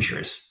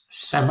dangerous,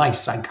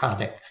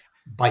 semi-psychotic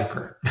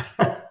biker.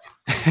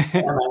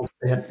 And I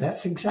said,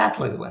 that's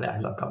exactly what I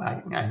look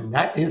like. And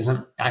that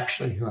isn't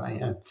actually who I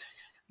am.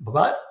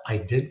 But I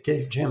did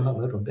give Jim a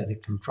little bit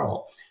of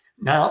control.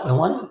 Now, the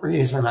one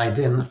reason I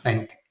didn't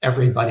think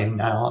everybody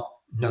now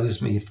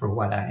knows me for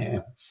what I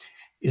am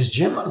is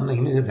Jim only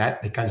knew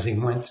that because he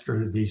went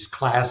through these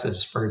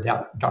classes for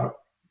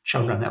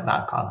children of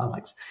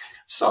alcoholics.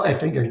 So I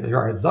figured there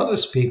are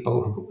those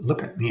people who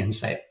look at me and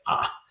say,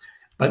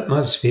 but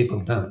most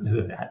people don't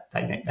do that.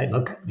 They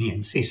look at me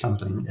and see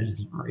something that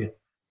isn't real.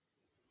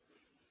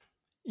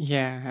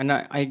 Yeah, and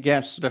I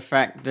guess the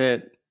fact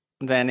that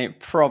then it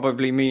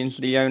probably means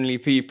the only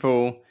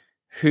people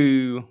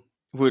who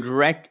would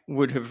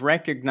have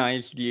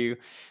recognized you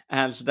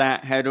as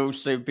that had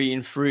also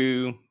been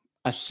through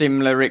a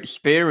similar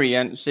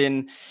experience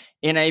in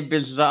a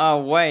bizarre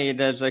way.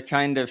 There's a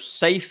kind of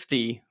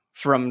safety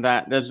from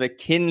that. There's a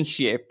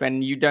kinship,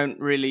 and you don't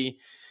really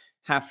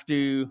have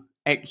to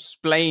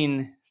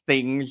explain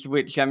things,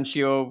 which I'm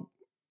sure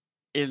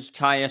is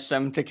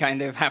tiresome to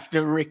kind of have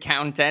to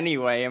recount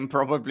anyway, and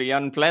probably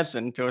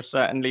unpleasant, or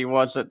certainly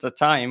was at the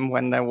time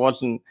when there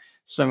wasn't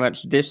so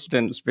much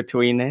distance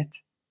between it.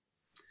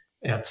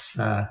 It's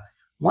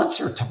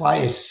once or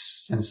twice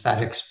since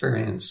that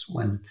experience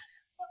when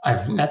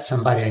I've met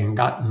somebody and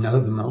gotten to know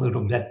them a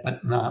little bit,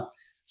 but not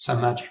so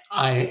much.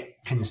 I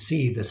can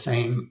see the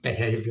same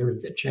behavior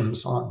that Jim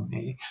saw in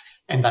me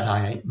and that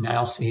I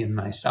now see in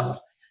myself.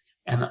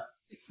 And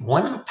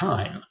one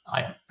time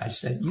I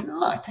said,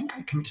 I think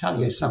I can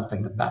tell you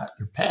something about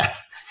your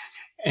past.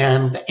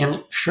 And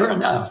sure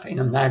enough,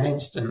 in that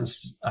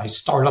instance, I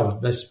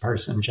startled this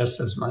person just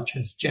as much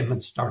as Jim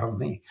had startled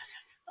me.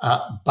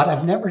 But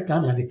I've never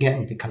done it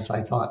again because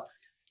I thought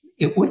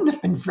it wouldn't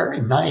have been very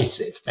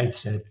nice if they'd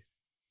said,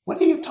 what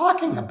are you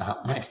talking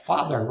about? My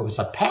father was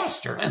a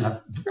pastor and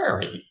a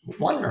very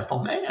wonderful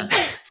man.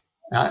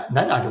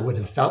 Then I would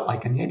have felt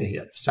like an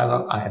idiot.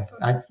 So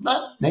I've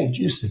not made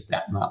use of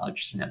that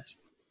knowledge since.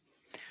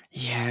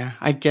 Yeah,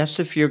 I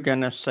guess if you're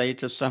going to say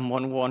to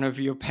someone one of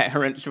your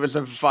parents was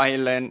a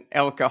violent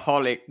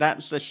alcoholic,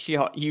 that's a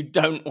shot you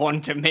don't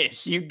want to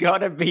miss. You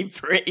got to be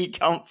pretty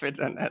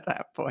confident at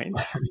that point.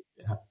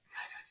 Yeah.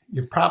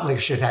 You probably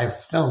should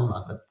have film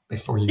of it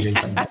before you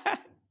even know.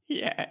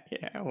 Yeah,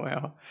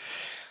 well,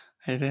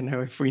 I don't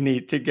know if we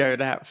need to go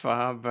that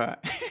far,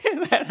 but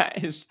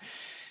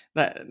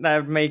that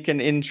would make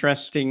an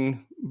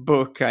interesting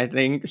book, I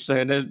think.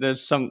 So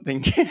there's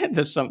something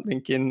there's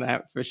something in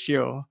that for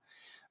sure.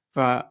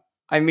 But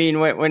I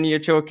mean, when you're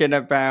talking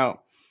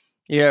about,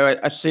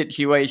 a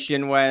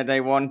situation where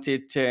they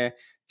wanted to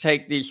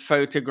take these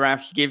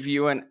photographs, give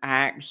you an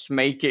axe,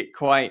 make it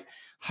quite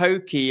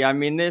hokey. I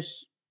mean,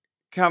 this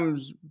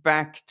comes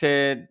back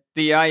to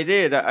the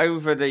idea that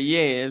over the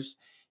years,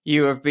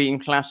 you have been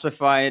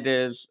classified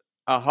as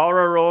a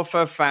horror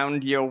author,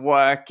 found your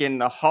work in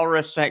the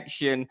horror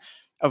section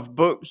of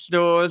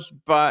bookstores,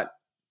 but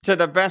to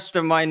the best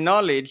of my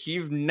knowledge,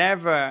 you've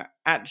never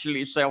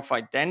actually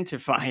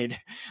self-identified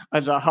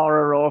as a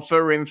horror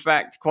author. In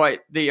fact, quite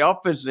the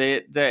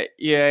opposite, that,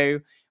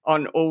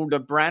 on all the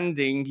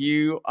branding,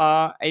 you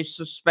are a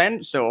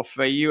suspense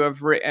author. You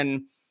have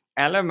written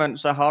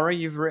elements of horror,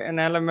 you've written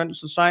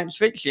elements of science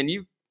fiction,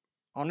 you've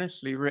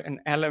honestly written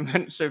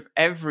elements of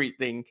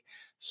everything.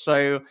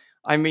 So,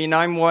 I mean,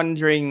 I'm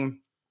wondering,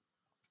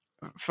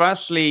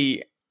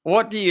 firstly,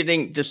 what do you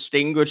think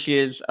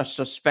distinguishes a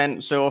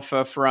suspense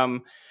author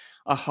from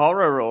a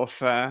horror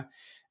author?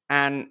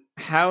 And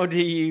how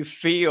do you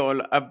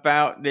feel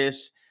about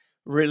this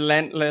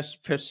relentless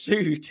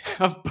pursuit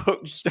of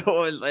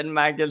bookstores and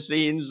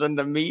magazines and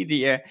the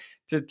media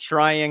to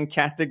try and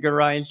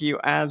categorize you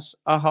as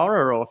a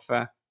horror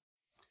author?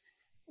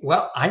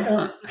 Well, I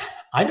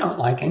don't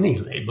like any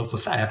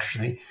labels,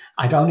 actually.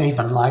 I don't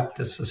even like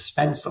the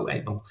suspense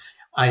label.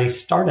 I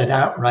started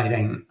out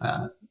writing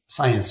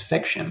science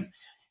fiction,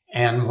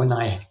 and when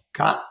I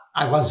got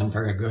I wasn't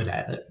very good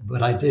at it,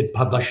 but I did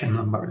publish a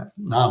number of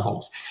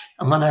novels.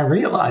 And when I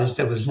realized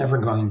I was never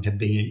going to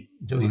be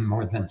doing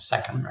more than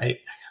second-rate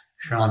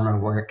genre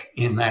work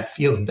in that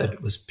field, that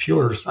it was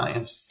pure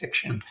science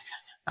fiction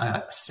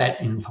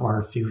set in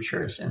far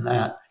futures and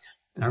that,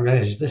 and I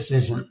realized this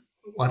isn't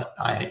what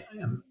I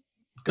am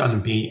going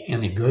to be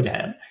any good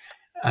at.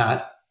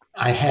 I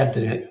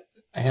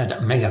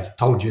may have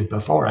told you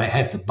before, I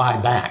had to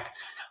buy back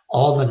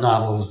all the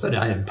novels that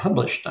I had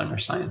published under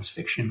science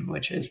fiction,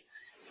 which is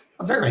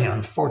a very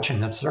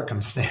unfortunate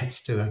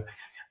circumstance to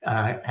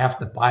have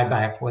to buy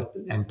back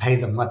and pay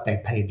them what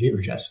they paid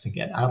you just to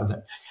get out of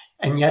it.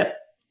 And yet,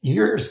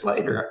 years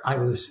later, I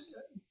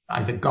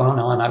had gone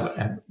on,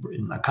 I had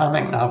written a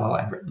comic novel,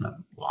 I'd written a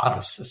lot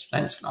of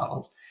suspense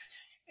novels,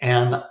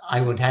 and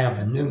I would have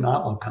a new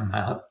novel come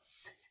out,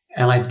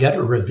 and I'd get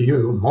a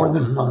review, more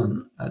than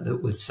one,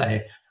 that would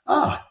say,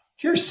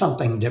 here's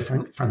something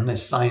different from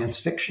this science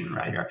fiction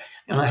writer.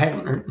 And I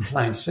hadn't written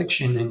science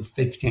fiction in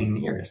 15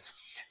 years.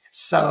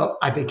 So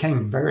I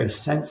became very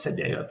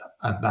sensitive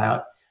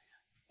about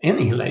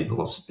any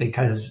labels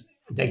because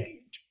they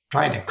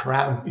try to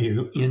crowd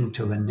you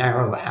into a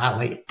narrow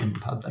alley in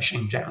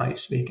publishing, generally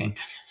speaking,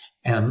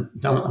 and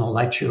don't want to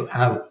let you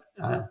out.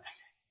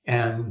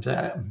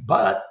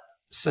 But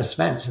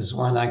suspense is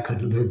one I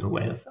could live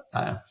with.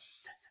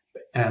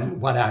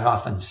 And what I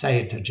often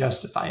say to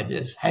justify it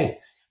is, hey,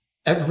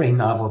 every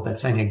novel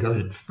that's any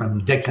good,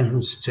 from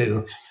Dickens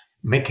to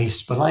Mickey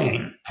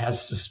Spillane,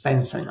 has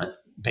suspense in it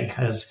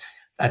because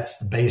that's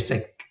the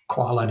basic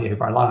quality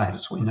of our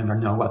lives. We never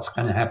know what's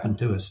going to happen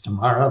to us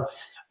tomorrow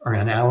or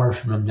an hour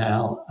from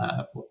now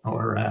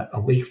or a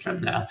week from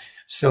now.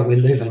 So we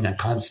live in a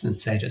constant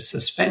state of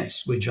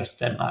suspense. We just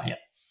deny it.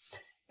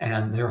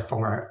 And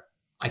therefore,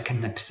 I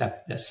can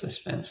accept this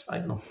suspense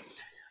label.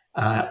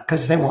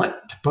 Because they want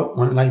to put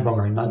one label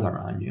or another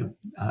on you.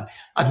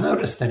 I've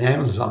noticed that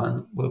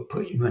Amazon will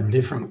put you in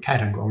different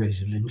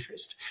categories of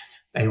interest.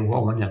 They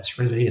will, when it's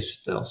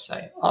released, they'll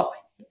say,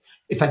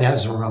 if it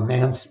has a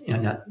romance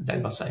in it, they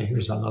will say,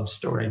 here's a love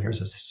story, here's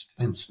a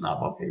suspense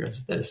novel,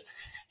 here's this,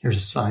 here's a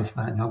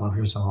sci-fi novel,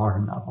 here's a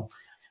horror novel.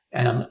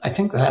 And I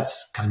think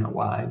that's kind of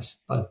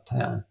wise. But,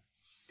 I'm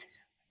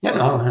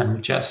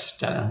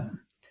just, I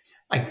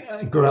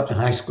grew up in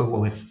high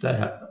school with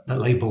the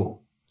label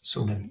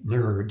sort of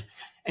nerd.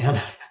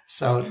 And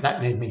so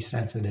that made me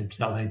sensitive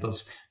to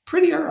labels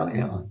pretty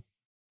early on.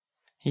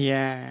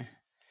 Yeah.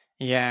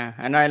 Yeah.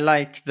 And I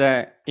like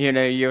that,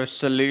 your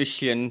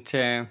solution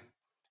to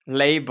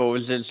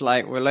labels is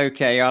like, well,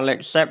 okay, I'll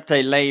accept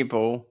a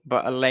label,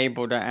 but a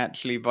label that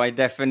actually by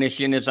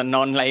definition is a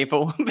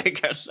non-label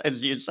because,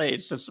 as you say,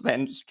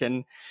 suspense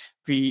can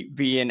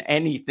be in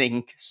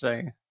anything.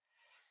 So,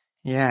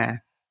 yeah.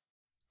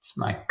 It's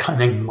my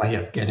cunning way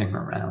of getting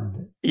around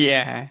it.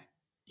 Yeah.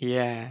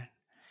 Yeah.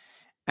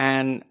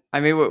 And I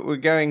mean, we're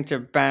going to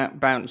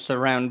bounce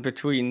around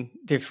between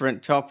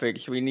different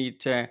topics. We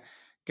need to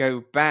go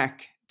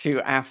back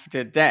to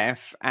after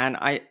death. And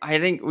I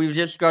think we've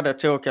just got to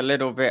talk a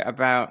little bit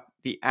about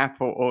the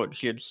apple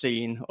orchard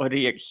scene or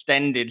the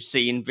extended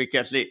scene,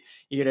 because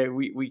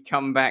we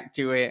come back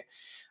to it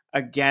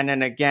again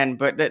and again.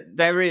 But that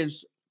there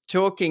is,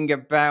 talking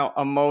about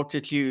a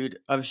multitude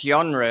of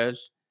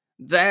genres,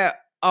 there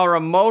are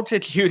a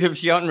multitude of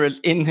genres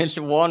in this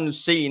one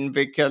scene,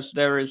 because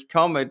there is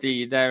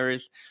comedy, there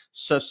is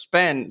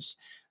suspense,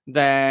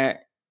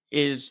 there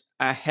is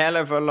a hell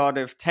of a lot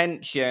of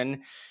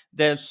tension,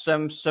 there's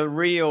some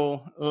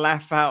surreal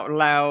laugh out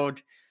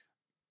loud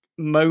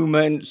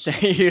moments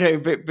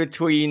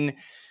between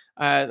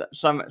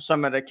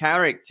some of the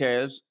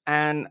characters.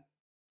 And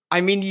I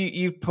mean,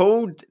 you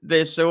pulled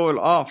this all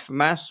off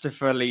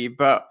masterfully,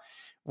 but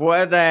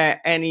were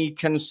there any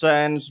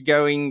concerns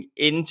going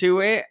into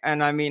it?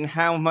 And I mean,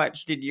 how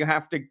much did you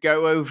have to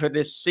go over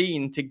this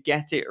scene to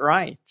get it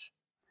right?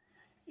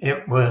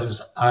 It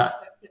was,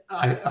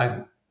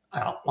 I'll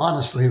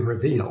honestly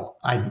reveal,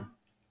 I'm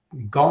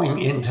going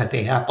into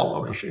the apple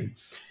orchard.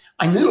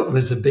 I knew it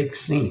was a big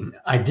scene.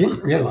 I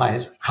didn't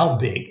realize how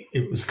big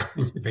it was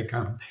going to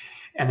become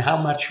and how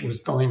much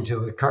was going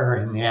to occur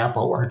in the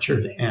apple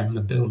orchard and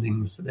the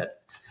buildings that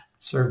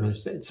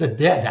service. It's a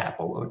dead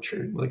apple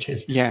orchard, which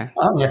is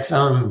on its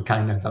own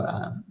kind of,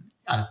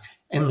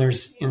 and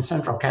there's in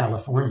Central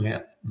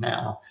California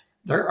now,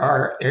 there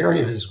are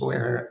areas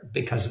where,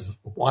 because of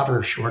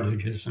water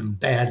shortages and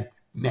bad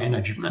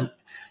management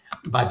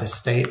by the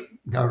state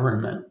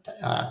government,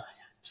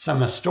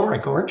 some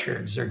historic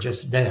orchards are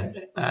just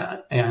dead.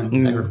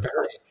 And they're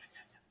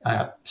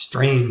very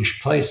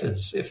strange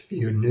places if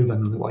you knew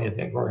them the way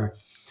they were.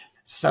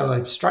 So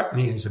it struck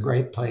me as a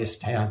great place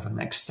to have an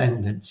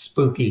extended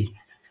spooky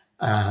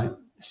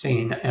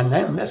scene. And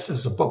then this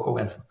is a book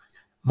with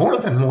more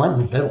than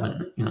one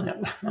villain in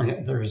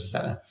it. There's,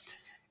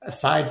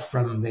 aside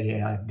from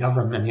the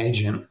government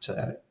agent,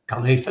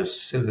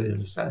 Caliphus, who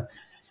is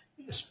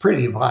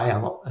pretty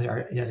vile,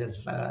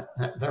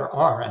 there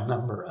are a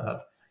number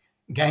of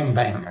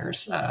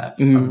gangbangers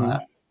from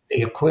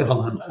the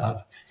equivalent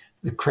of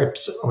the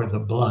Crips or the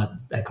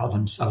Blood. They call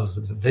themselves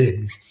the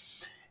Vigs.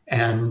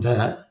 And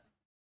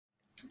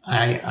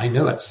I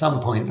knew at some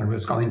point there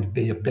was going to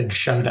be a big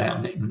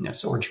showdown in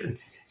this orchard.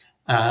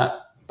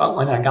 But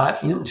when I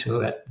got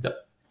into it,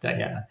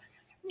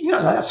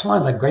 that's one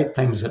of the great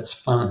things that's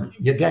fun.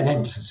 You get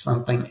into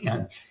something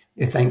and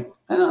you think,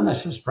 oh,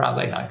 this is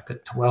probably like a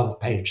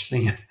 12-page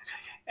scene.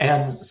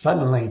 And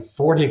suddenly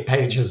 40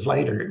 pages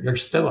later, you're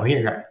still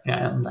here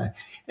and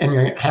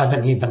you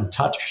haven't even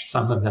touched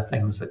some of the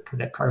things that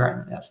could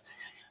occur in this.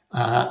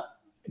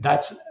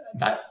 That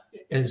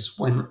is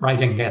when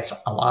writing gets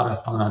a lot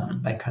of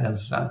fun,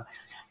 because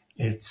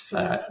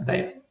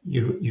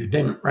you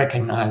didn't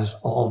recognize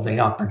all the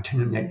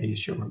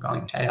opportunities you were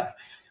going to have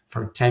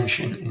for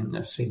tension in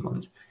the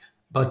sequence.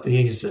 But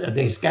these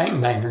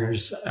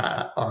gangbangers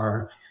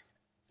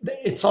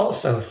it's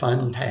also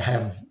fun to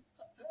have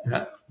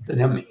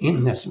them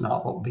in this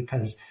novel,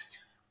 because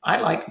I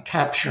like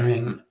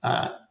capturing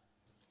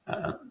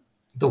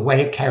the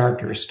way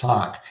characters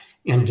talk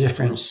in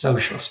different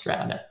social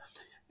strata.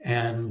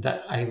 And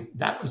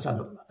that was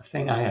a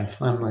thing I had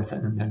fun with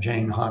in the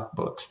Jane Hawk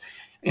books.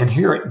 And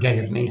here it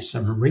gave me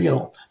some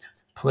real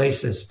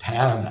places to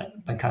have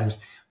it,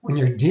 because when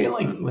you're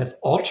dealing with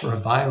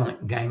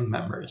ultra-violent gang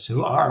members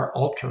who are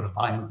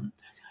ultra-violent,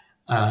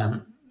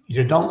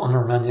 you don't want to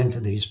run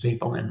into these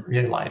people in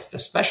real life,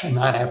 especially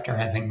not after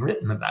having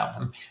written about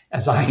them,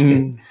 as I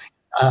did.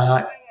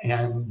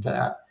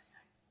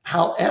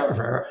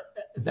 However,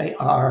 they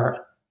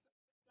are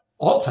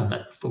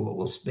ultimate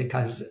fools,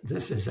 because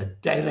this is a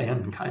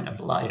dead-end kind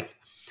of life.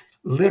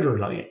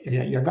 Literally,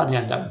 you're going to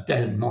end up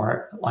dead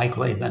more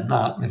likely than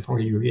not before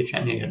you reach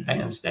any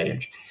advanced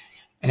age.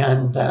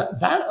 And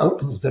that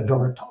opens the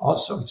door to all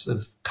sorts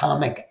of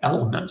comic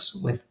elements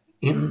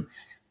within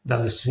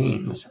those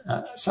scenes.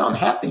 So I'm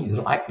happy you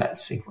liked that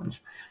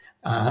sequence.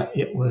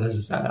 It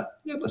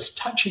was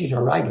touchy to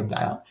write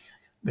about,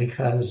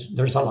 because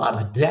there's a lot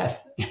of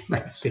death in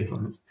that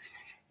sequence.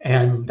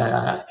 And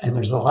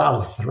there's a lot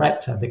of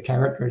threat to the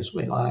characters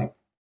we like.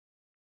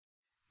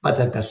 But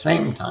at the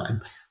same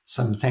time,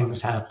 some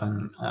things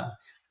happen.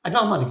 I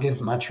don't want to give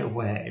much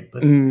away,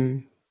 but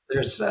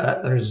there's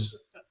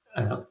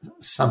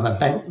some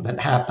event that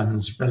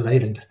happens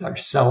related to their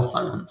cell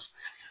phones,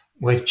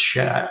 which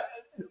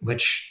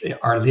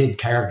our lead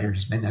character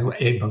has been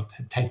able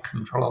to take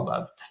control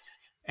of.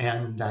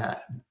 And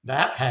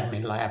that had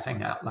me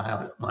laughing out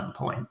loud at one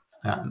point.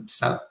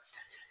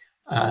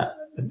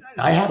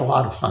 I had a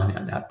lot of fun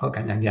in that book,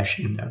 and I guess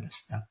you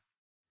noticed that.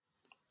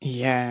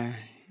 Yeah,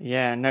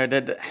 no,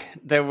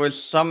 there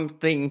was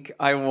something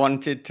I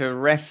wanted to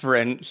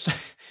reference,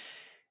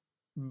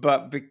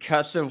 but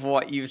because of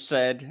what you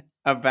said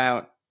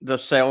about the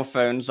cell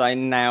phones, I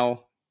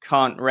now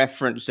can't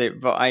reference it,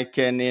 but I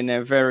can, in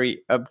a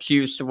very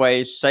obtuse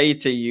way, say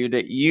to you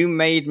that you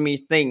made me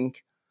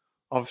think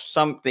of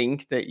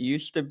something that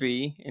used to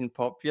be in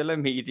popular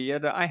media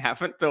that I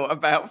haven't thought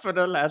about for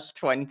the last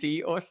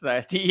 20 or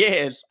 30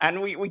 years. And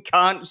we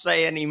can't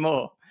say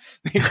anymore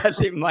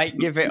because it might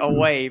give it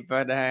away.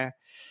 But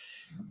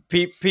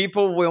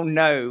people will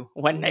know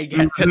when they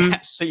get to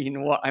that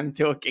scene what I'm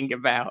talking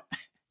about.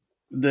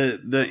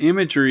 The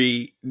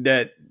imagery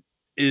that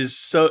is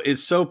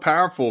so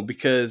powerful,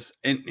 because,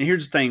 and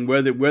here's the thing,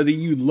 whether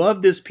you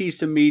love this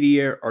piece of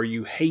media or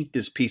you hate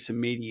this piece of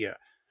media,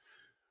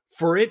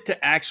 for it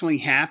to actually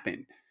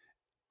happen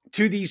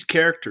to these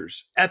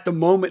characters at the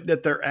moment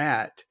that they're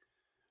at,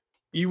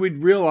 you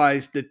would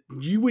realize that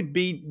you would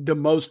be the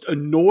most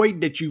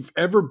annoyed that you've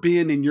ever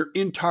been in your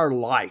entire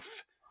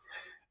life.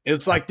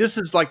 It's like, this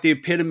is like the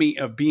epitome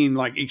of being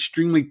like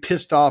extremely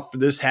pissed off for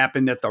this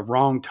happened at the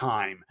wrong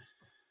time.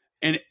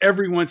 And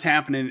everyone's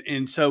happening.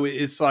 And so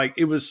it's like,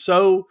 it was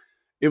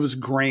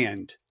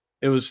grand.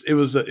 It was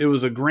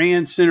a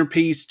grand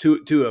centerpiece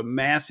to a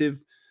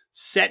massive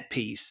set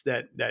piece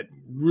that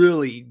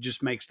really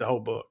just makes the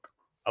whole book.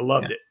 I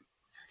loved it.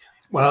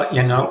 Well,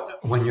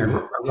 when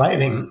you're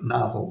writing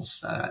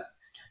novels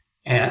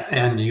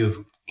and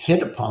you've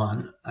hit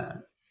upon,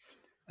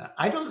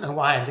 I don't know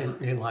why I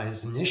didn't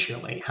realize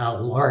initially how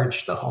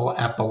large the whole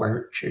apple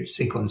orchard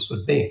sequence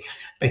would be,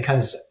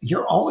 because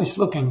you're always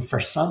looking for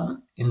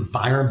some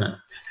environment,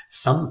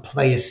 some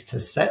place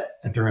to set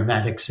a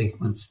dramatic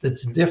sequence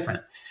that's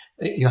different,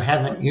 that you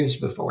haven't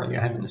used before, you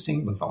haven't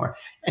seen before,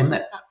 and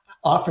that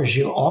offers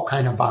you all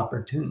kind of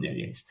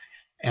opportunities.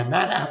 And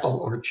that apple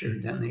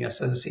orchard and the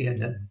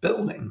associated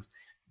buildings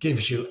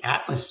gives you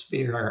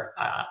atmosphere,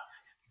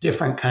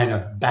 different kind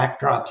of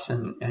backdrops,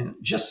 and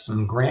just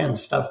some grand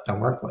stuff to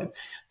work with.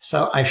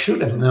 So I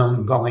should have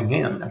known going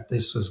in that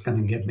this was going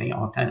to give me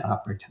all kind of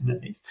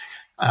opportunities.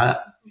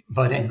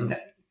 But in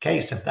the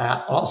case of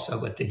that, also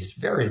with these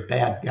very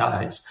bad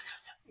guys,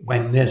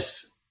 when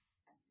this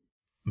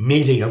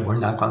media we're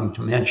not going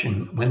to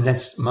mention, when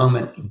this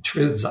moment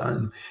intrudes on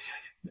them,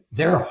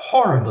 they're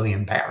horribly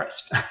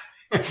embarrassed.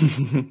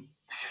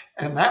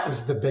 And that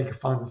was the big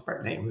fun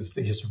for me, was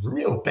these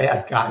real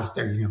bad guys.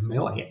 They're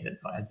humiliated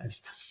by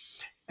this.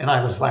 And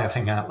I was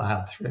laughing out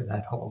loud through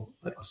that whole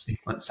little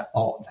sequence,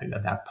 all through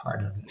that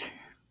part of it.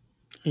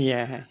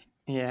 Yeah.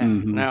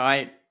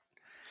 No,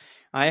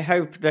 I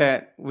hope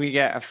that we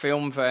get a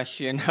film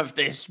version of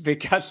this,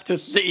 because to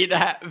see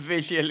that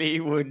visually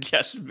would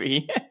just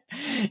be,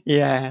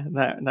 yeah,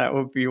 that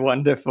would be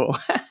wonderful.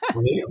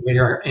 We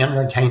are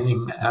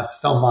entertaining a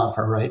film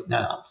offer right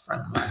now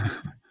from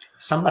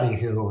somebody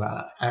who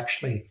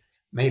actually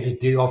made a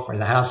deal for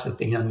The House at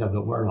the End of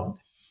the World.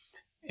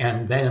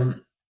 And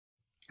then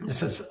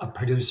this is a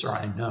producer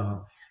I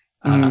know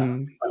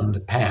from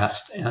the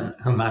past and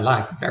whom I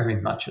like very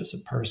much as a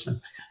person.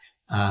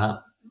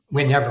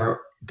 We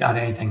never got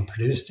anything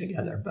produced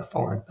together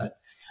before, but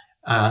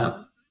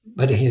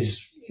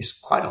he's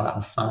quite a lot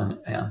of fun.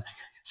 And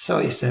so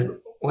he said,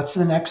 "What's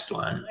the next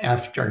one?"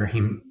 After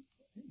he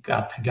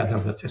got together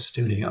with the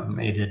studio and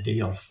made a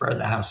deal for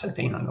The House at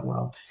the End of the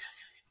World.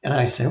 And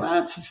I said,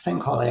 "Well, it's this thing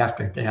called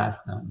After Death."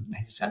 And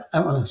he said, "I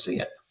want to see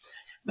it."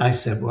 And I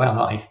said, "Well,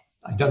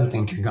 I don't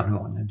think you're going to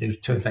want to do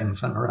two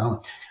things in a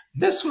row.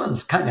 This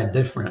one's kind of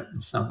different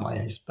in some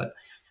ways," but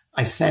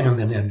I sent him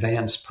an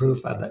advance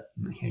proof of it.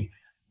 And he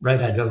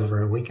read it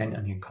over a weekend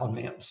and he called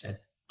me up and said,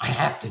 "I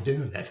have to do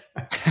this."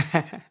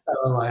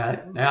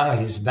 So now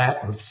he's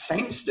back with the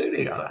same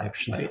studio,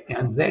 actually,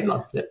 and they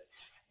loved it.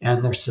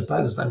 And they're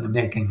supposedly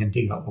making a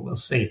deal. We'll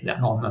see.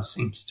 That almost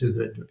seems too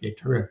good to be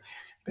true,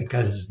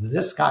 because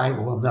this guy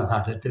will know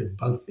how to do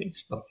both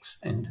these books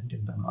and to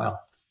do them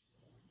well.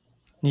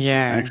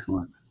 Yeah.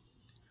 Excellent.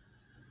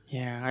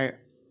 Yeah,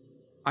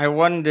 I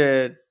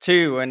wonder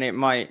too, and it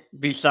might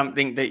be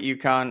something that you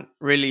can't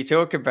really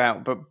talk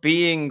about, but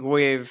being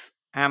with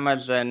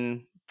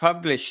Amazon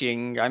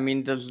Publishing, I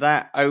mean, does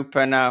that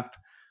open up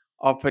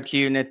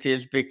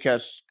opportunities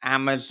because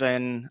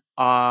Amazon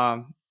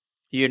are,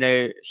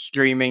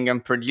 streaming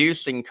and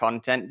producing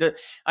content?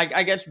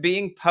 I guess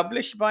being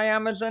published by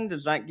Amazon,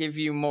 does that give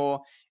you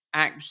more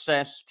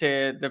access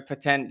to the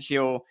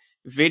potential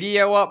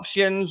video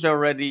options,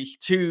 or are these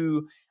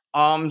two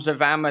arms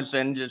of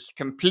Amazon just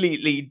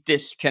completely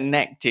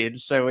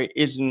disconnected, so it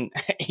isn't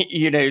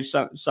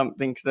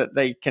something that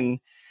they can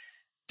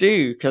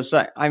do? Because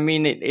I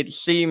mean, it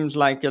seems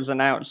like, as an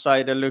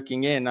outsider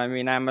looking in, I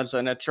mean,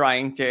 Amazon are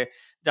trying to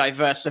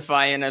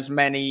diversify in as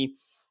many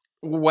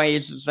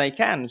ways as they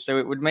can, so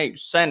it would make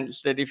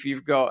sense that if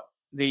you've got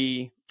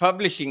the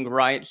publishing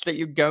rights, that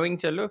you're going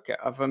to look at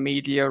other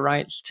media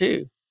rights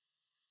too.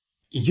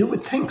 You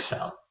would think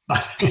so,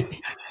 but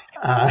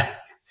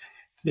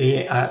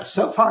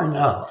so far,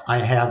 no. I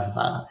have,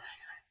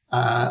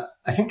 I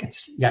think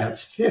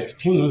it's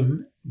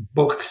 15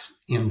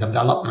 books in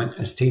development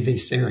as TV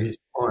series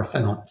or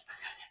films,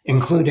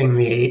 including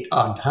the 8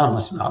 Odd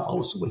Thomas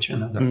novels, which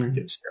another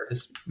producer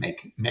has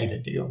made a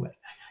deal with.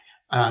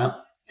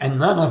 And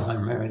none of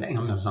them are at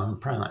Amazon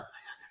Prime.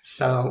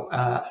 So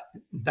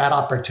that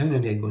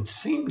opportunity would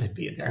seem to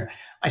be there.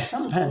 I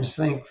sometimes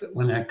think that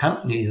when a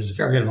company is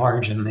very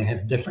large and they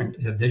have different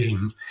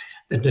divisions,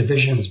 the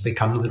divisions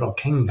become little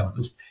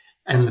kingdoms.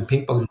 And the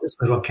people in this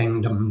little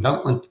kingdom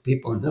don't want the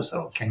people in this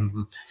little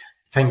kingdom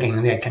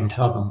thinking they can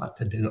tell them what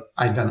to do.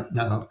 I don't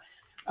know.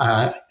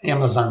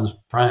 Amazon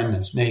Prime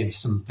has made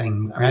some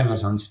things, or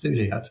Amazon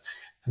Studios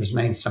has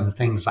made some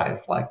things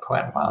I've liked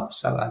quite a lot.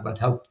 So I would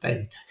hope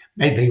they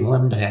maybe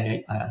one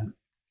day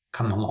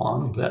come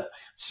along, but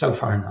so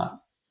far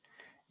not.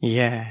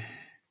 Yeah.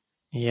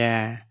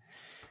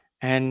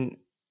 And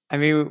I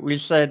mean, we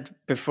said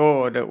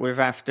before that with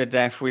After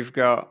Death, we've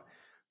got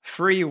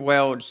 3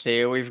 worlds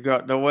here. We've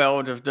got the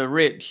world of the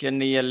rich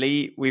and the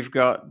elite. We've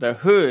got the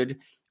hood.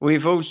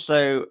 We've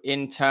also,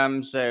 in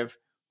terms of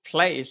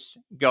place,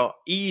 got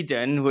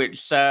Eden, which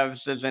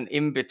serves as an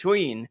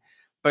in-between.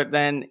 But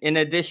then, in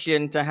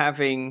addition to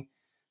having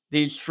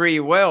these 3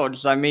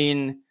 worlds, I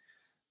mean,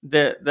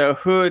 the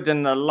hood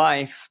and the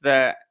life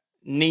that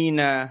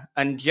Nina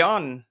and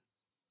John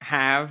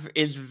have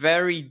is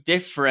very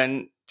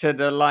different to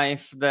the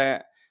life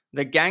that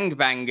the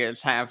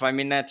gangbangers have. I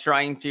mean, they're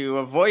trying to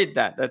avoid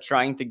that. They're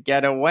trying to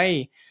get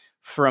away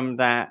from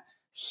that.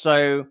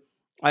 So,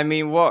 I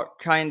mean, what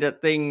kind of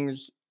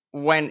things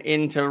went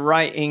into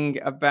writing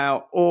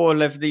about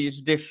all of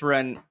these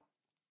different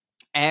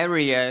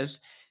areas?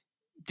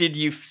 Did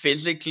you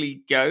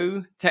physically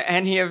go to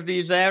any of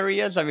these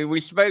areas? I mean, we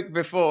spoke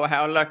before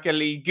how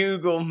luckily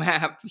Google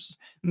Maps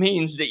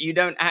means that you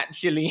don't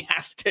actually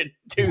have to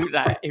do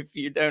that if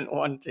you don't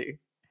want to.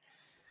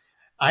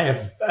 I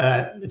have,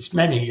 it's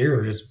many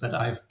years, but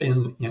I've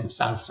been in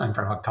South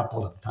Central a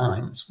couple of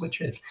times, which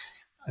is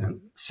a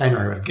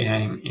center of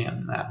game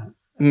in, well,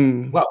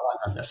 one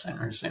of the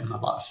centers in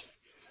the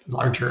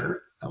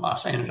larger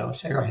Los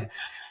Angeles area.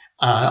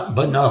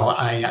 But no,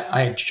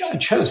 I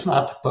chose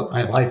not to put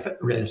my life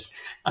at risk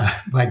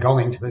by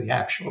going to the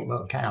actual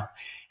locale.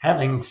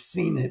 Having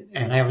seen it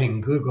and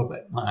having Googled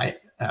it, my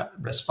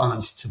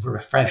response to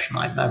refresh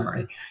my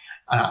memory,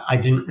 I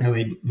didn't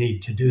really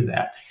need to do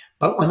that.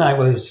 But when I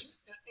was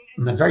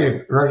in the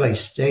very early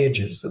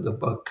stages of the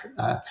book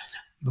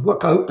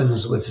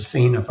opens with the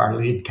scene of our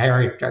lead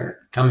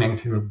character coming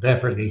through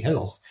Beverly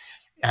Hills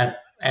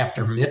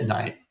after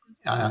midnight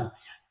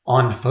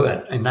on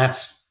foot. And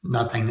that's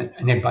nothing that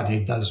anybody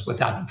does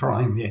without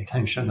drawing the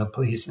attention of the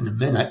police in a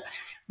minute.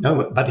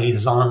 Nobody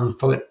is on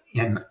foot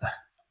in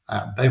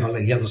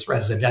Beverly Hills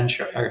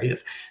residential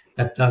areas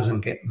that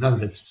doesn't get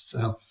noticed.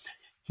 So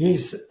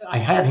I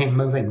had him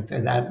moving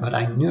through that, but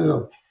I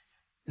knew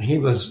he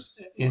was,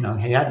 he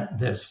had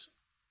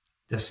this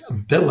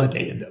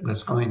ability that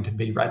was going to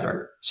be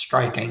rather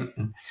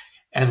striking,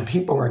 and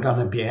people were going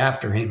to be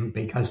after him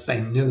because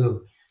they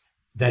knew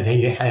that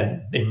he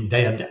had been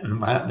dead and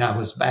now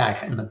was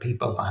back, and the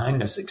people behind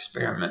this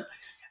experiment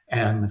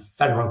and the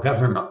federal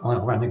government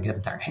want to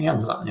get their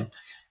hands on him.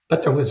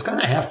 But there was going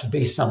to have to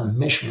be some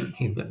mission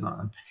he was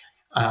on,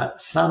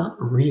 some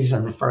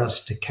reason for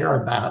us to care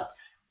about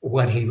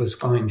what he was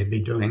going to be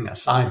doing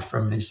aside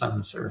from his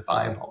own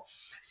survival.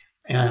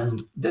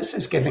 And this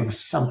is giving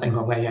something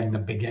away in the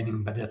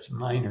beginning, but it's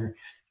minor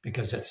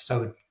because it's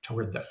so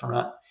toward the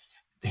front.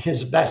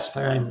 His best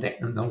friend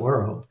in the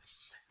world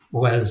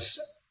was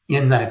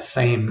in that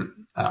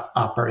same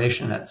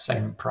operation, that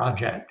same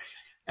project,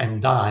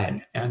 and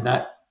died. And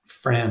that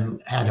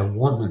friend had a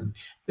woman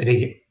that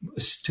he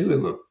was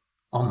too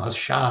almost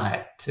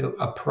shy to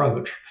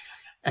approach.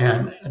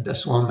 And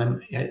this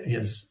woman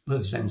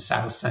lives in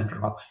South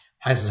Central,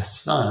 has a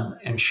son,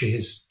 and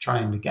she's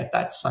trying to get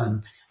that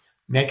son,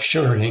 make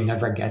sure he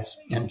never gets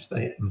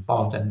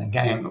involved in the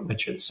gang,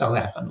 which it so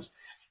happens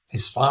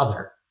his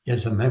father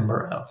is a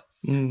member of.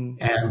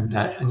 And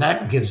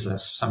that gives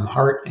us some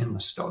heart in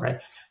the story.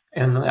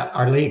 And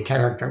our lead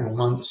character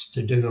wants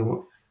to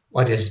do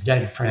what his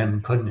dead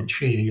friend couldn't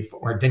achieve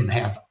or didn't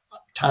have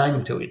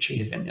time to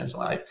achieve in his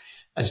life,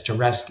 as to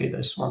rescue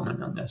this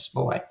woman and this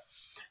boy.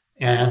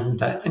 And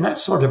that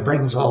sort of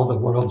brings all the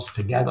worlds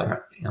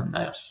together in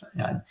this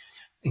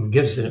and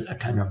gives it a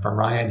kind of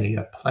variety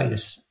of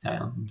place.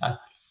 And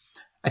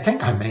I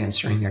think I'm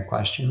answering your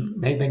question.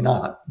 Maybe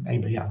not.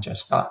 Maybe I've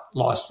just got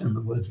lost in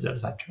the woods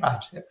as I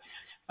tried to.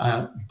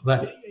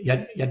 But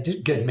you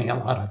did give me a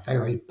lot of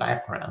varied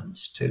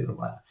backgrounds to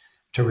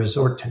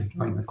resort to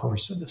during the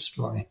course of the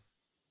story.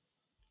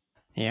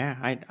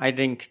 Yeah, I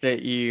think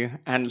that you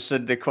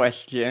answered the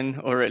question,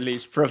 or at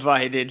least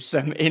provided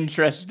some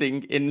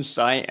interesting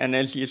insight. And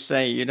as you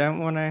say, you don't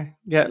want to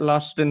get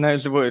lost in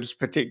those woods,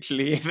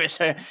 particularly if it's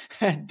a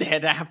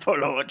dead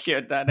apple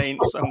orchard. That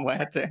ain't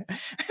somewhere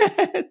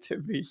to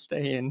be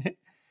staying.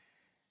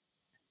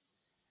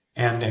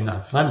 And in a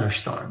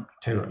thunderstorm,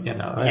 too,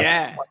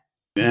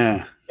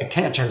 Yeah. It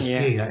can't just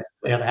be an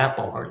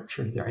apple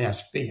orchard. There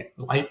has to be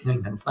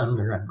lightning and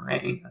thunder and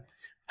rain.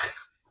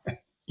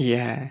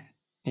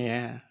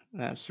 Yeah,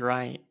 that's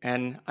right.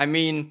 And I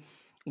mean,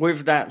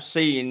 with that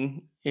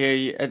scene,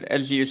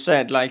 as you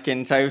said, like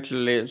in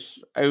total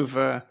it's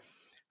over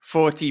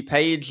 40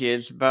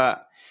 pages,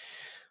 but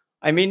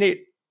I mean,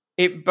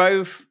 it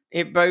both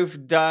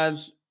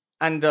does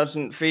and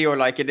doesn't feel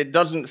like it. It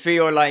doesn't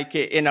feel like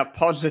it in a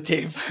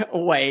positive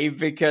way,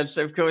 because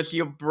of course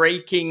you're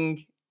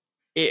breaking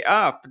it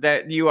up,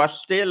 that you are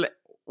still,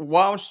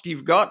 whilst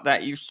you've got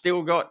that, you've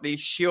still got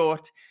these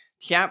short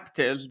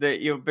chapters that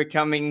you're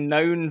becoming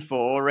known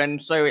for, and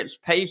so it's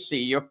pacey,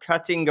 you're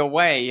cutting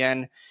away.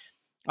 And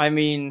I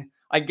mean,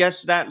 I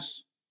guess that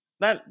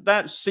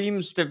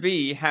seems to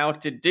be how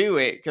to do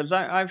it, because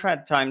I've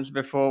had times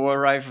before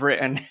where I've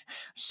written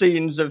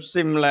scenes of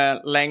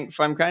similar length.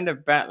 I'm kind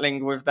of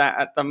battling with that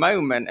at the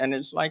moment, and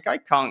it's like I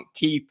can't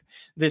keep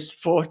this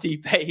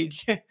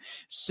 40-page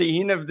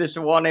scene of this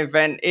one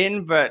event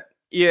in, but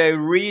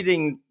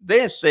reading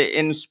this, it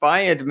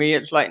inspired me.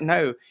 It's like,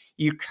 no,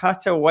 you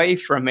cut away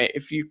from it.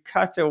 If you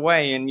cut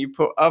away and you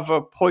put other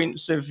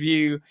points of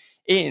view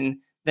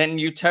in, then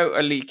you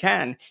totally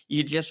can.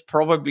 You just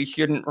probably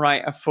shouldn't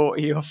write a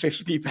 40 or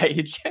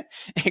 50-page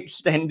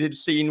extended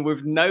scene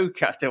with no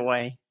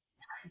cutaway.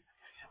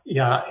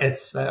 Yeah,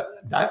 it's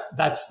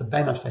that's the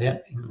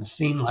benefit in a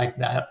scene like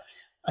that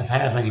of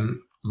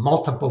having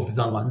multiple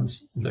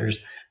villains.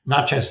 There's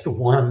not just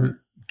one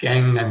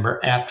gang member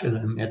after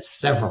them, it's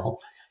several.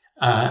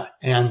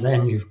 And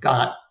then you've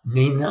got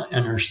Nina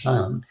and her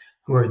son,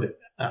 who are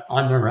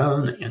on their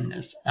own in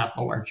this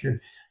apple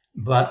orchard,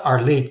 but our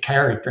lead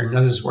character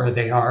knows where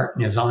they are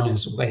and is on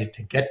his way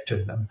to get to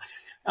them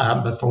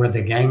before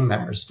the gang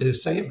members do.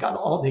 So you've got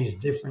all these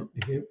different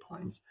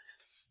viewpoints,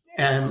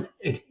 and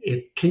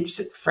it keeps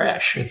it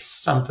fresh. It's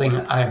something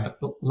I've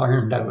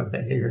learned over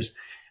the years,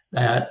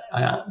 that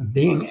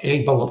being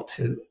able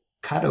to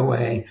cut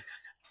away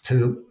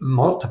to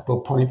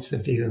multiple points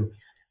of view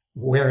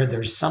where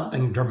there's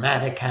something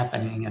dramatic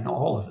happening in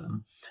all of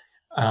them.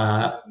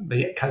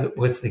 Because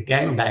with the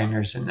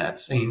gangbangers in that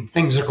scene,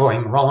 things are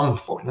going wrong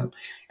for them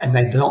and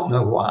they don't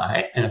know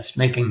why, and it's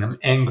making them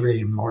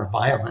angry and more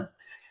violent.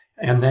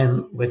 And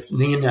then with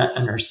Nina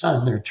and her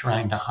son, they're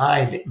trying to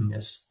hide in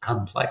this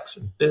complex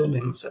of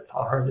buildings at the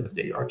heart of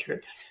the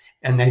orchard,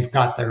 and they've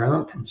got their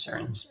own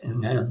concerns.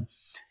 And then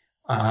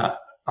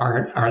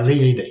our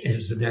lead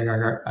is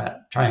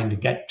there trying to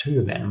get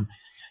to them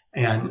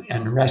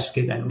and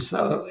rescue them.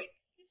 So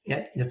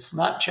it's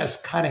not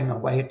just cutting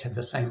away to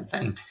the same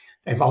thing.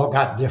 They've all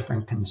got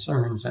different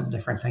concerns and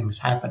different things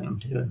happening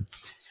to them.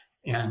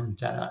 And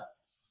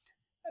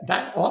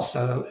that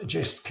also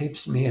just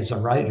keeps me as a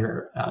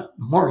writer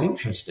more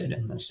interested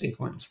in the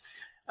sequence.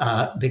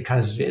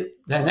 because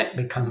then it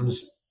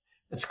becomes,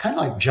 it's kind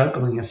of like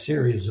juggling a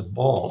series of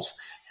balls.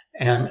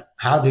 And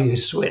how do you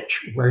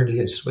switch? Where do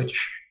you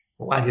switch?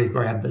 Why do you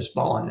grab this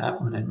ball and that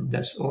one in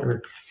this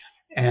order?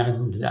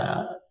 And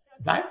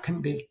that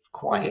can be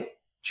quite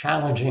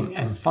challenging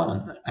and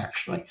fun,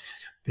 actually,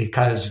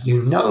 because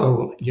you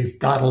know you've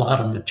got a lot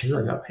of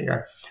material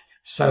here.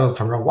 So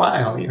for a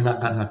while, you're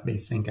not going to be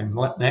thinking,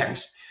 what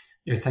next?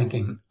 You're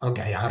thinking,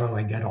 okay, how do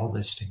I get all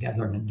this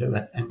together and do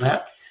it? And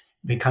that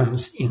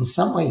becomes, in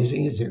some ways,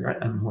 easier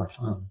and more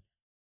fun.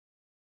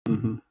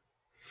 Mm-hmm.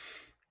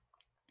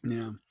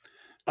 Yeah.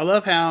 I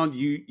love how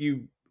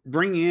you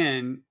bring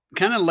in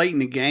kind of late in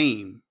the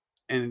game,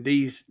 and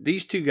these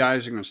two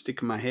guys are going to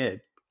stick in my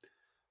head,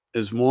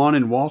 is Juan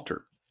and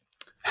Walter.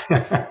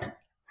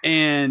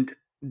 And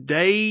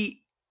they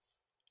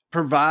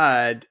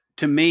provide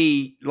to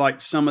me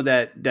like some of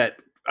that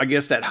I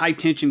guess that high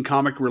tension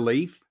comic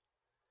relief.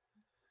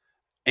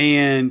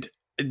 And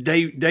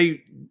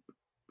they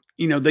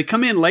you know, they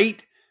come in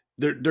late.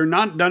 They're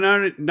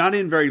not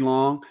in very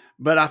long,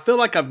 but I feel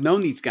like I've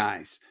known these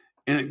guys.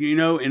 And you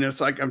know, and it's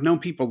like I've known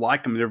people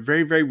like them. They're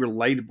very, very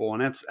relatable,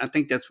 and I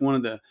think that's one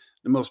of the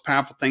most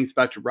powerful things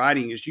about your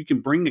writing is you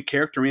can bring the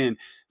character in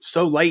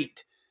so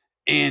late,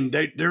 and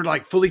they're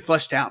like fully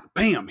fleshed out.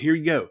 Bam, here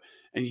you go,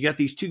 and you got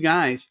these two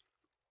guys,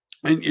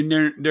 and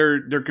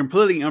they're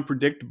completely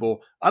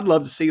unpredictable. I'd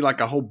love to see like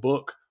a whole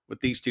book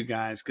with these two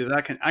guys because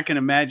I can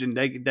imagine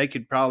they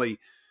could probably,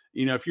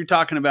 you know, if you're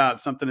talking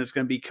about something that's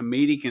going to be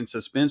comedic and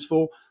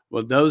suspenseful,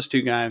 well, those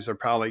two guys are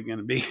probably going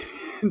to be.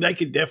 They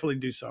could definitely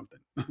do something.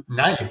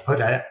 Now you've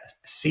put a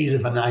seed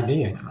of an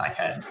idea in my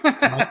head.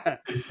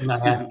 And I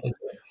have to do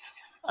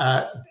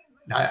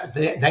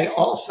it. They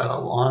also,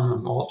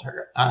 on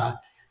Walter,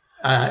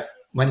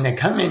 when they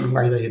come in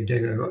where they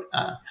do,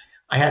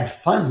 I had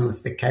fun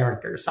with the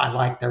characters. I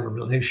liked their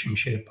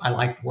relationship. I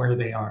liked where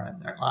they are in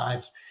their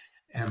lives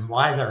and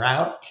why they're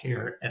out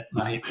here at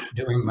night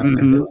doing what they're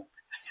doing.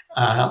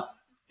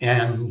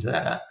 And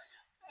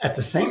at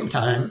the same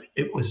time,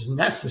 it was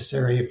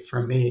necessary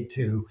for me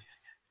to,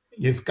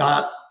 you've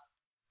got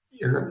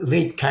your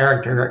lead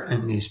character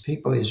and these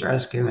people he's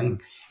rescuing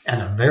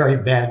and a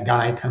very bad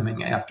guy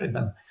coming after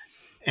them.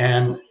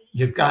 And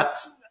you've got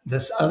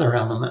this other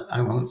element,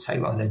 I won't say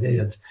what it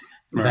is,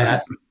 right,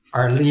 that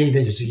our lead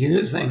is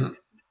using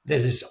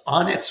that is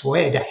on its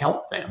way to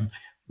help them,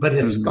 but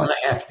it's going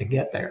to have to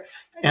get there.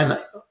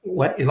 And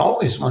what you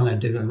always want to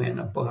do in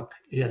a book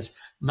is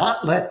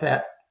not let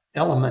that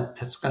element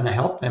that's going to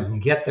help them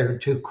get there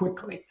too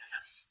quickly.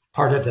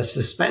 Part of the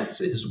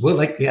suspense is, will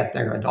it get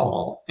there at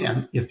all?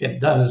 And if it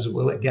does,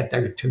 will it get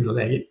there too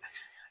late?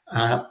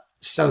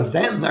 So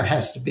then there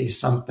has to be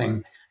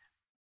something that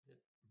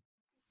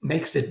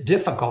makes it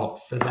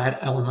difficult for that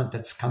element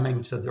that's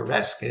coming to the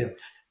rescue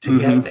to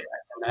get there.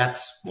 And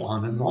that's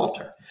Juan and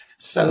Walter.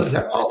 So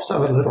they're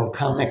also a little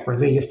comic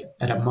relief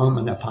at a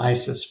moment of high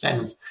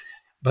suspense,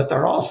 but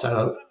they're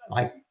also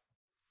like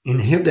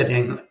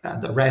inhibiting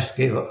the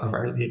rescue of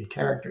our lead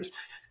characters.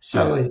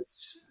 So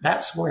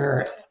that's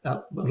where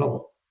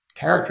little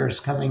characters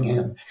coming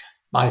in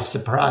by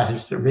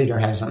surprise. The reader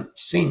hasn't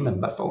seen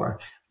them before,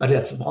 but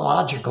it's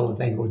logical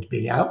they would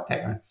be out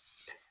there.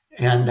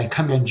 And they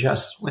come in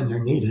just when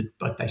they're needed,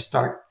 but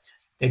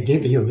they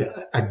give you,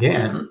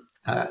 again,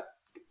 a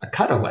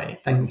cutaway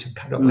thing to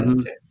cut away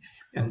to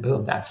and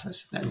build that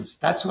suspense.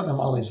 That's what I'm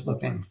always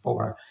looking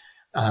for.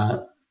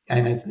 And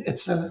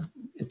it's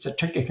a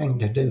tricky thing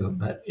to do,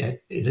 but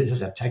it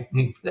is a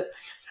technique that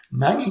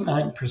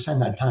 99% of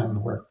the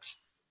time works.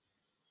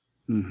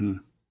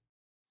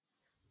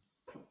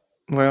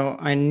 Well,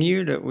 I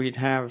knew that we'd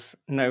have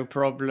no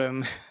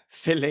problem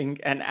filling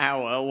an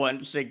hour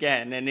once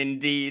again. And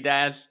indeed,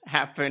 as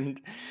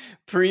happened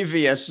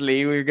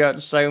previously, we've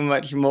got so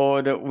much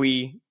more that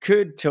we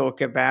could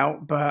talk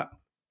about. But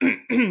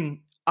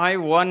I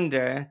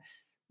wonder,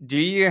 do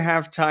you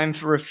have time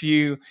for a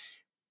few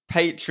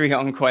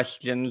Patreon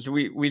questions?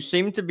 We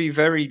seem to be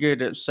very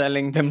good at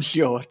selling them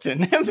short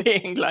and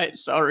being like,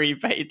 sorry,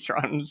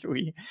 patrons,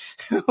 we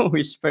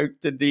spoke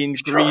to Dean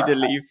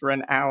greedily for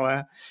an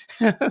hour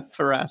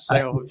for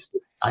ourselves.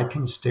 I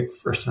can stick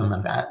for some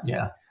of that,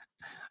 yeah.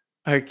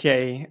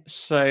 Okay,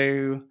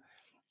 so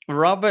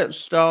Robert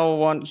Stahl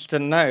wants to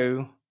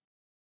know,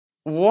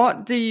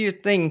 what do you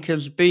think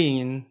has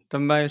been the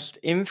most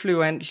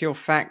influential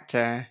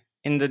factor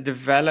in the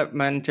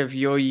development of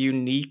your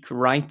unique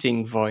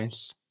writing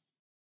voice?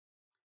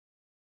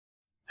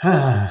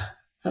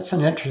 That's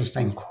an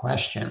interesting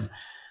question.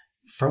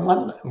 For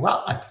one,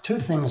 well, two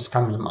things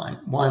come to mind.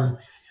 One,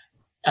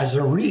 as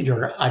a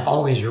reader, I've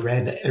always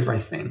read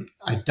everything.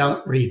 I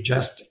don't read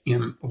just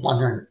in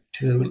one or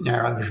two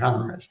narrow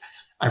genres.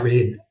 I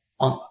read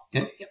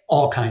in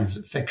all kinds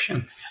of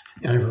fiction,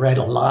 and I've read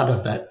a lot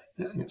of it.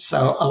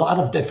 So a lot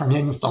of different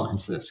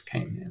influences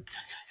came in.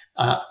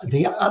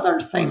 The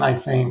other thing I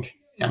think,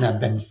 and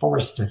I've been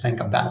forced to think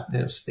about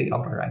this the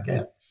older I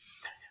get,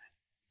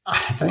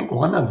 I think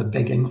one of the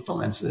big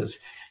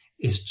influences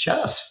is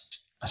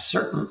just a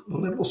certain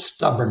little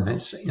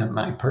stubbornness in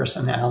my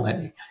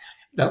personality.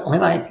 that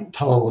when I'm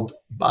told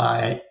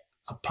by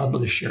a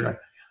publisher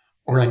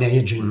or an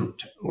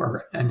agent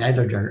or an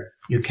editor,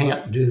 you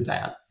can't do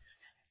that,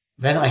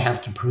 then I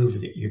have to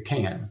prove that you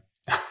can.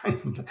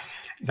 And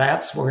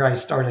that's where I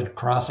started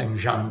crossing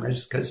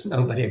genres, because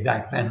nobody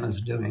back then was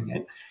doing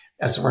it.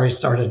 That's where I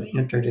started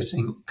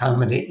introducing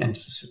comedy into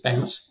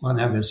suspense, when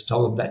I was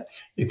told that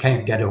you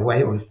can't get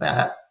away with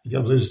that.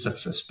 You'll lose the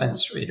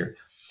suspense reader.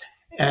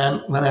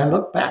 And when I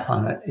look back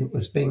on it, it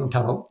was being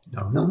told,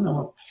 no, no,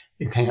 no,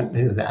 you can't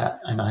do that.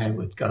 And I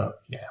would go,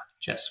 yeah,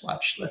 just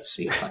watch. Let's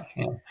see if I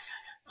can.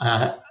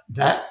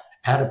 That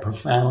had a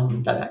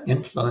profound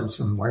influence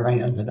on where I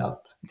ended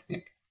up, I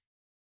think.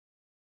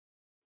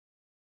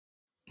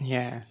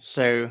 Yeah,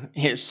 so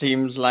it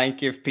seems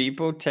like if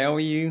people tell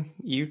you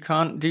you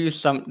can't do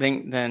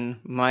something, then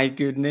my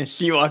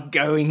goodness, you are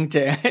going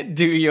to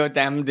do your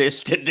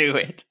damnedest to do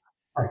it.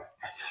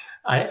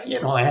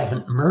 I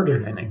haven't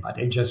murdered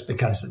anybody just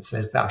because it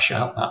says thou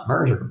shalt not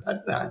murder,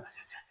 but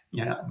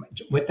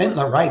within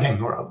the writing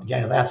world,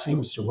 yeah, that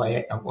seems to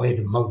be a way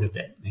to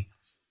motivate me.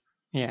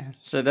 Yeah,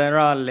 so there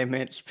are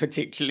limits,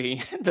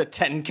 particularly the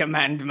 10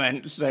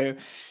 Commandments. So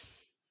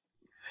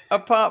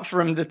apart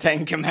from the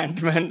 10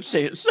 Commandments,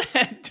 it's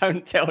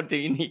don't tell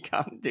Dean he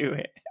can't do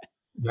it.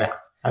 Yeah,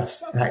 I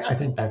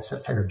think that's a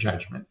fair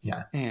judgment.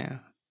 Yeah. Yeah,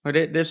 but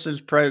this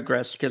is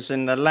progress, because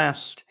in the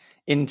last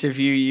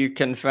interview you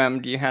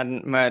confirmed you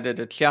hadn't murdered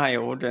a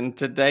child, and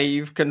today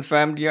you've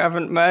confirmed you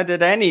haven't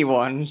murdered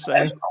anyone. So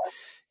I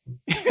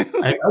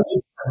know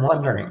you've been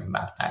wondering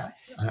about that.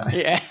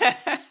 Yeah.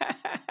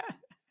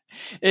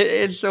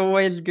 It's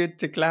always good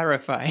to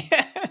clarify.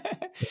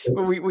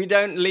 But we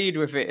don't lead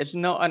with it. It's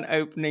not an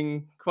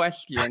opening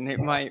question. It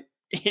might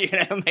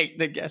make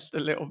the guest a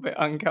little bit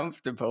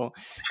uncomfortable.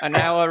 An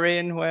hour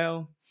in,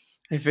 well,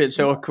 if it's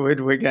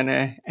awkward, we're going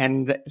to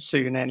end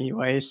soon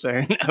anyway,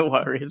 so no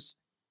worries.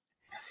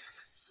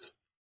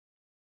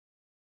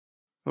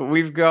 But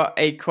we've got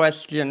a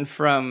question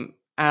from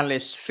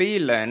Alice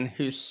Phelan,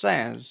 who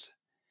says,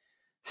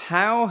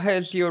 how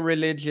has your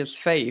religious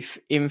faith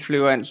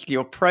influenced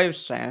your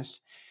process,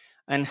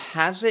 and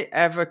has it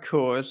ever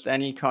caused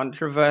any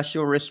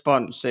controversial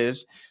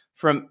responses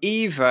from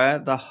either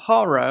the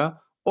horror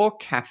or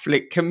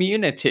Catholic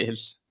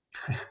communities?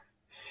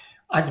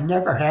 I've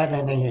never had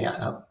any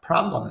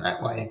problem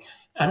that way.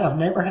 And I've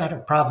never had a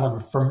problem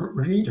from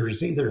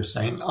readers either,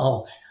 saying,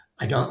 oh,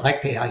 I don't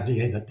like the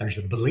idea that there's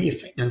a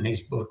belief in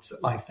these books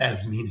that life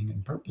has meaning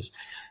and purpose,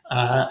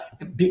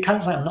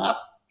 because I'm not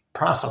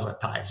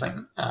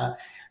proselytizing.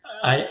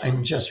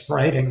 I'm just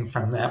writing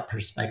from that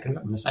perspective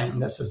and saying,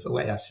 this is the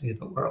way I see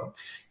the world.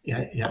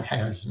 It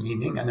has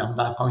meaning, and I'm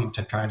not going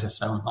to try to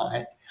sell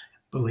my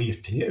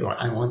belief to you.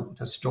 I want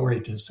the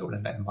story to sort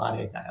of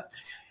embody that.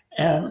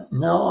 And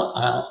no,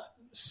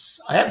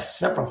 I have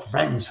several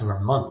friends who are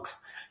monks,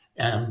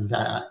 and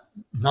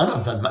none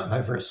of them have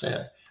ever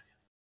said,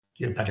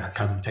 you better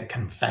come to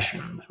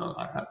confession.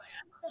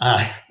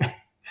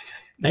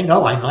 They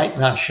know I might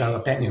not show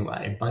up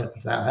anyway, but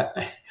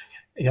I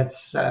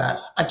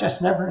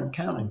just never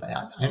encountered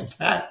that. In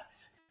fact,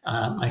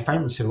 my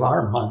friends who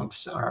are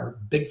monks are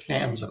big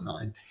fans of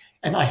mine.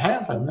 And I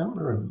have a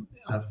number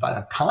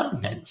of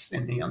convents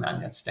in the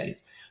United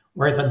States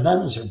where the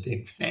nuns are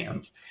big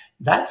fans.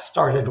 That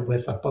started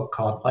with a book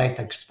called Life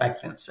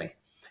Expectancy.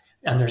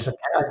 And there's a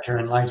character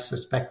in Life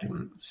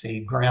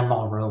Expectancy,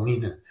 Grandma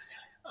Rowena,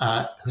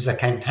 who's a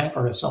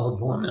cantankerous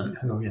old woman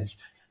who is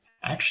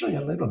actually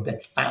a little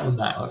bit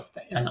foul-mouthed.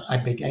 And I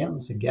began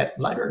to get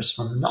letters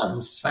from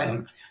nuns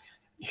saying,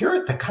 here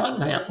at the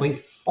convent, we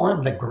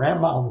formed a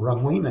Grandma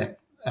Rowena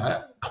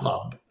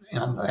club.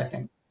 And I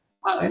think,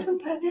 wow,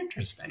 isn't that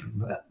interesting?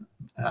 But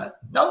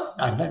no,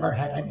 I've never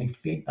had any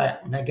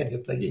feedback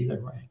negatively either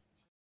way.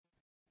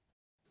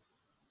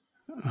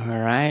 All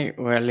right.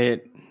 Well,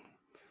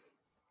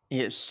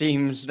 it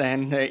seems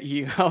then that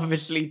you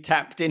obviously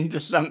tapped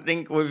into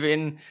something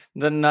within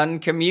the nun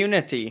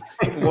community.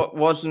 What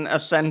wasn't a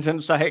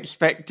sentence I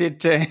expected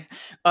to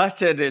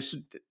utter this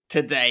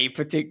today,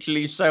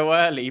 particularly so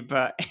early,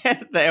 but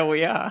there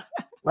we are.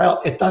 Well,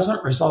 it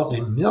doesn't result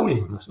in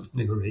millions of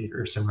new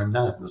readers who are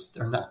nuns.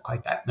 There are not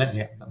quite that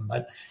many of them,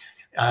 but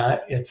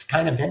it's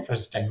kind of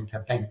interesting to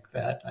think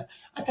that.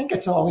 I think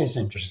it's always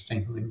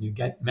interesting when you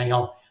get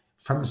mail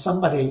from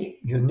somebody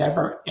you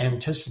never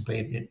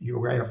anticipated you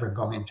were ever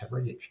going to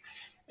reach.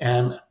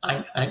 And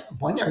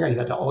one area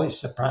that always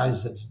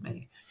surprises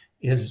me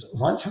is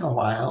once in a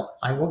while,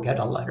 I will get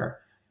a letter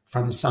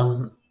from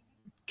some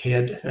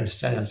kid who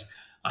says,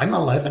 I'm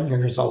 11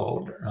 years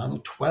old, or I'm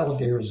 12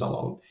 years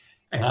old,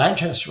 and I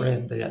just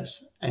read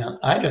this, and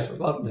I just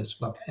love this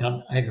book.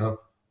 And I go,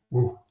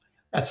 ooh,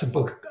 that's a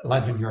book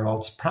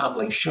 11-year-olds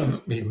probably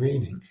shouldn't be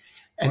reading.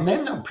 And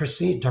then they'll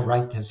proceed to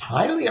write this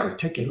highly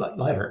articulate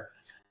letter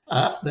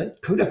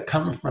that could have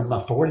come from a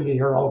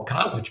 40-year-old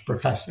college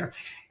professor.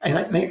 And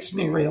it makes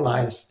me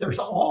realize there's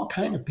all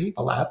kinds of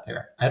people out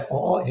there at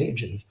all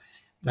ages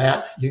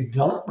that you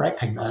don't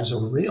recognize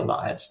or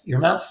realize. You're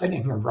not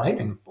sitting here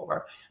writing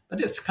for,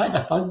 but it's kind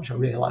of fun to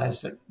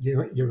realize that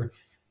you're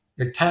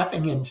you're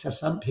tapping into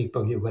some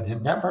people you would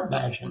have never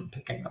imagined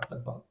picking up the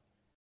book.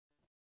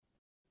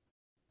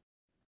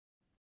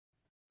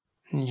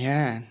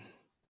 Yeah.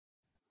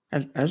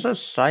 As a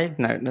side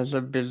note, there's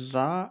a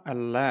bizarre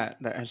alert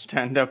that has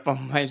turned up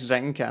on my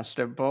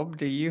Zencaster. Bob,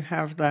 do you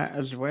have that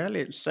as well?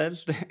 It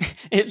says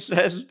it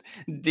says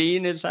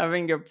Dean is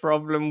having a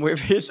problem with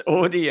his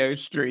audio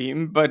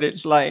stream, but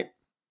it's like,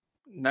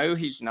 no,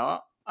 he's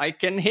not. I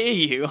can hear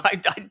you. I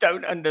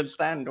don't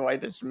understand why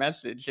this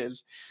message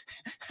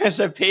has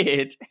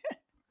appered.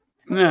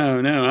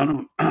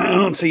 No, I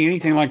don't see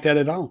anything like that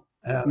at all.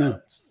 No.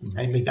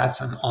 Maybe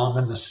that's an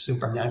ominous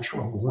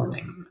supernatural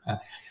warning.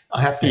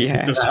 I have to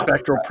Yeah. The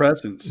spectral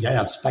presence.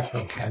 Yeah,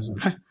 spectral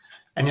presence.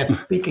 And it's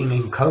speaking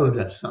in code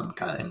of some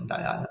kind.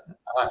 I'll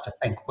have to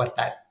think what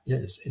that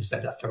is. Is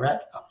it a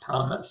threat, a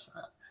promise?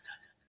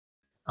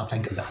 I'll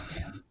think about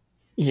that.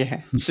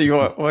 Yeah.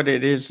 So what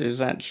it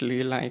is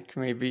actually like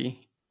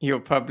maybe your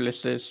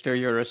publicist or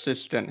your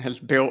assistant has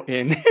built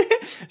in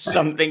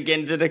something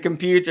into the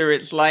computer.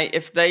 It's like,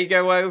 if they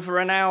go over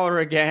an hour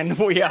again,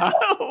 we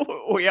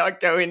are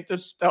going to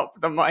stop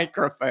the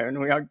microphone.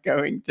 We are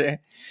going to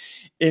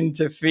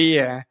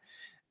interfere.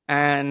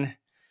 And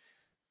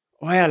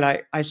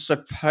well, I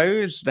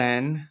suppose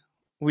then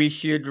we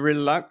should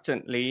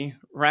reluctantly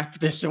wrap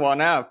this one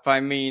up.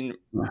 I mean,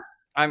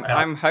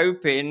 I'm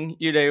hoping,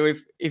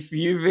 if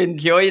you've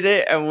enjoyed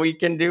it and we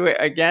can do it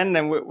again,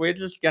 then we're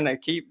just going to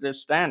keep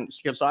this stance,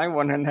 because I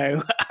want to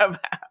know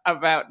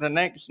about the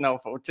next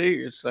novel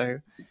too. So,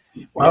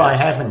 well,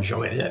 yes. I have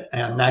enjoyed it.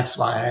 And that's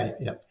why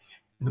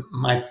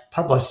my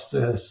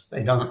publicists,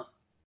 they don't,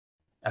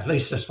 at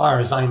least as far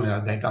as I know,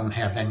 they don't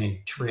have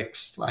any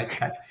tricks.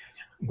 Like,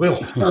 we'll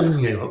phone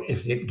you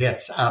if it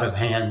gets out of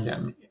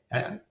hand,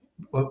 and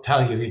we'll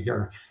tell you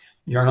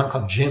your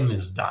Uncle Jim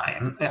is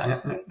dying.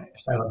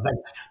 So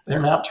they're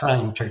not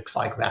trying tricks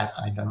like that,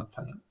 I don't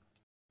think.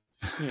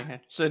 Yeah,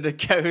 so the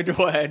code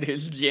word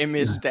is Jim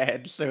is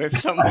dead. So if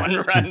someone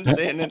runs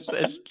in and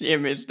says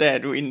Jim is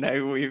dead, we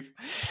know we've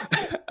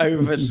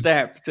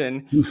overstepped.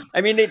 And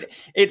I mean,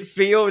 it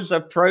feels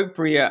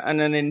appropriate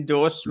and an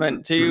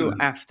endorsement to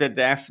After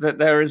Death that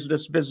there is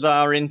this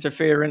bizarre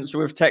interference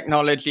with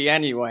technology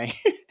anyway.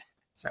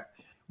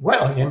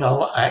 Well,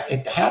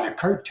 it had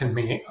occurred to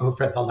me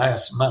over the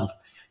last month.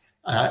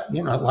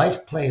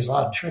 Life plays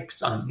odd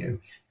tricks on you.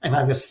 And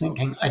I was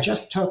thinking, I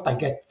just hope I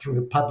get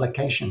through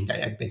publication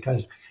day,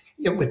 because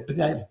it would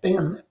have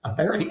been a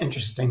very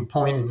interesting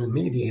point in the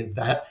media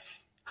that,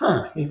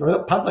 he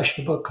published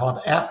a book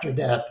called After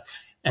Death,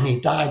 and he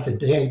died the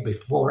day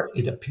before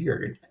it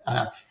appeared.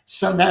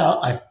 So now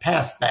I've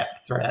passed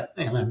that threat,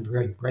 and I'm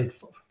very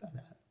grateful for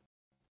that.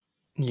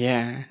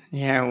 Yeah.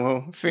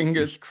 Well,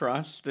 fingers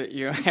crossed that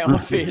your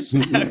health is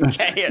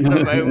okay at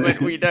the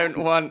moment. We don't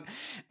want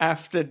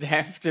After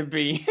Death to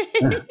be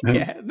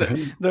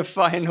the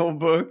final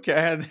book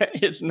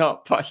that is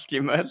not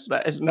posthumous.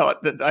 That is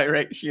not the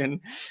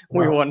direction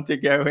we want to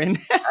go in.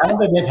 Now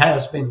that it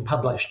has been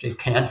published, it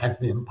can't have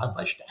been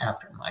published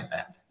after my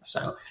death.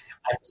 So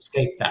I've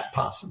escaped that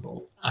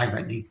possible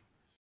irony.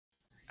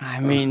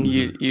 I mean,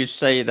 you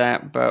say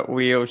that, but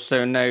we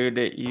also know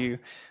that you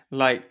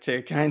like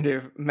to kind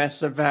of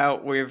mess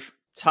about with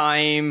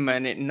time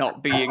and it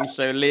not being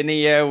so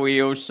linear.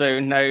 We also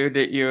know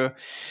that you're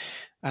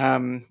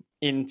not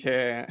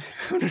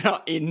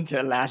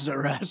into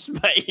Lazarus,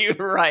 but you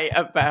write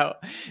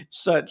about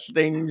such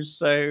things.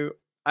 So,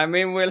 I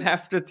mean, we'll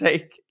have to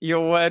take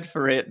your word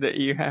for it that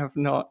you have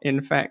not,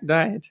 in fact,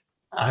 died.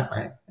 I'm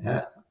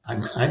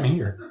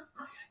here,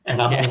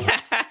 and I'm over.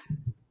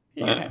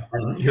 Yeah.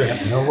 And you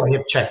have no way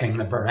of checking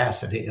the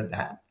veracity of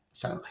that.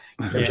 So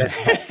you're just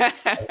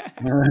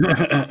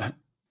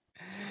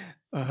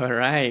all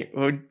right.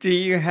 Well, do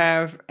you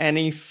have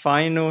any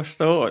final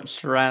thoughts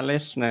for our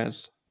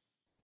listeners?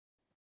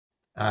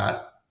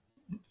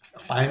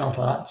 Final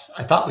thoughts?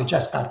 I thought we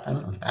just got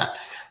done with that.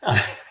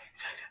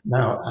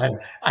 No,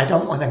 I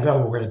don't want to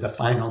go where the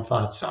final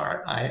thoughts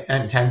are. I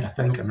intend to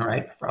think and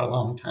write for a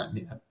long time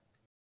yet.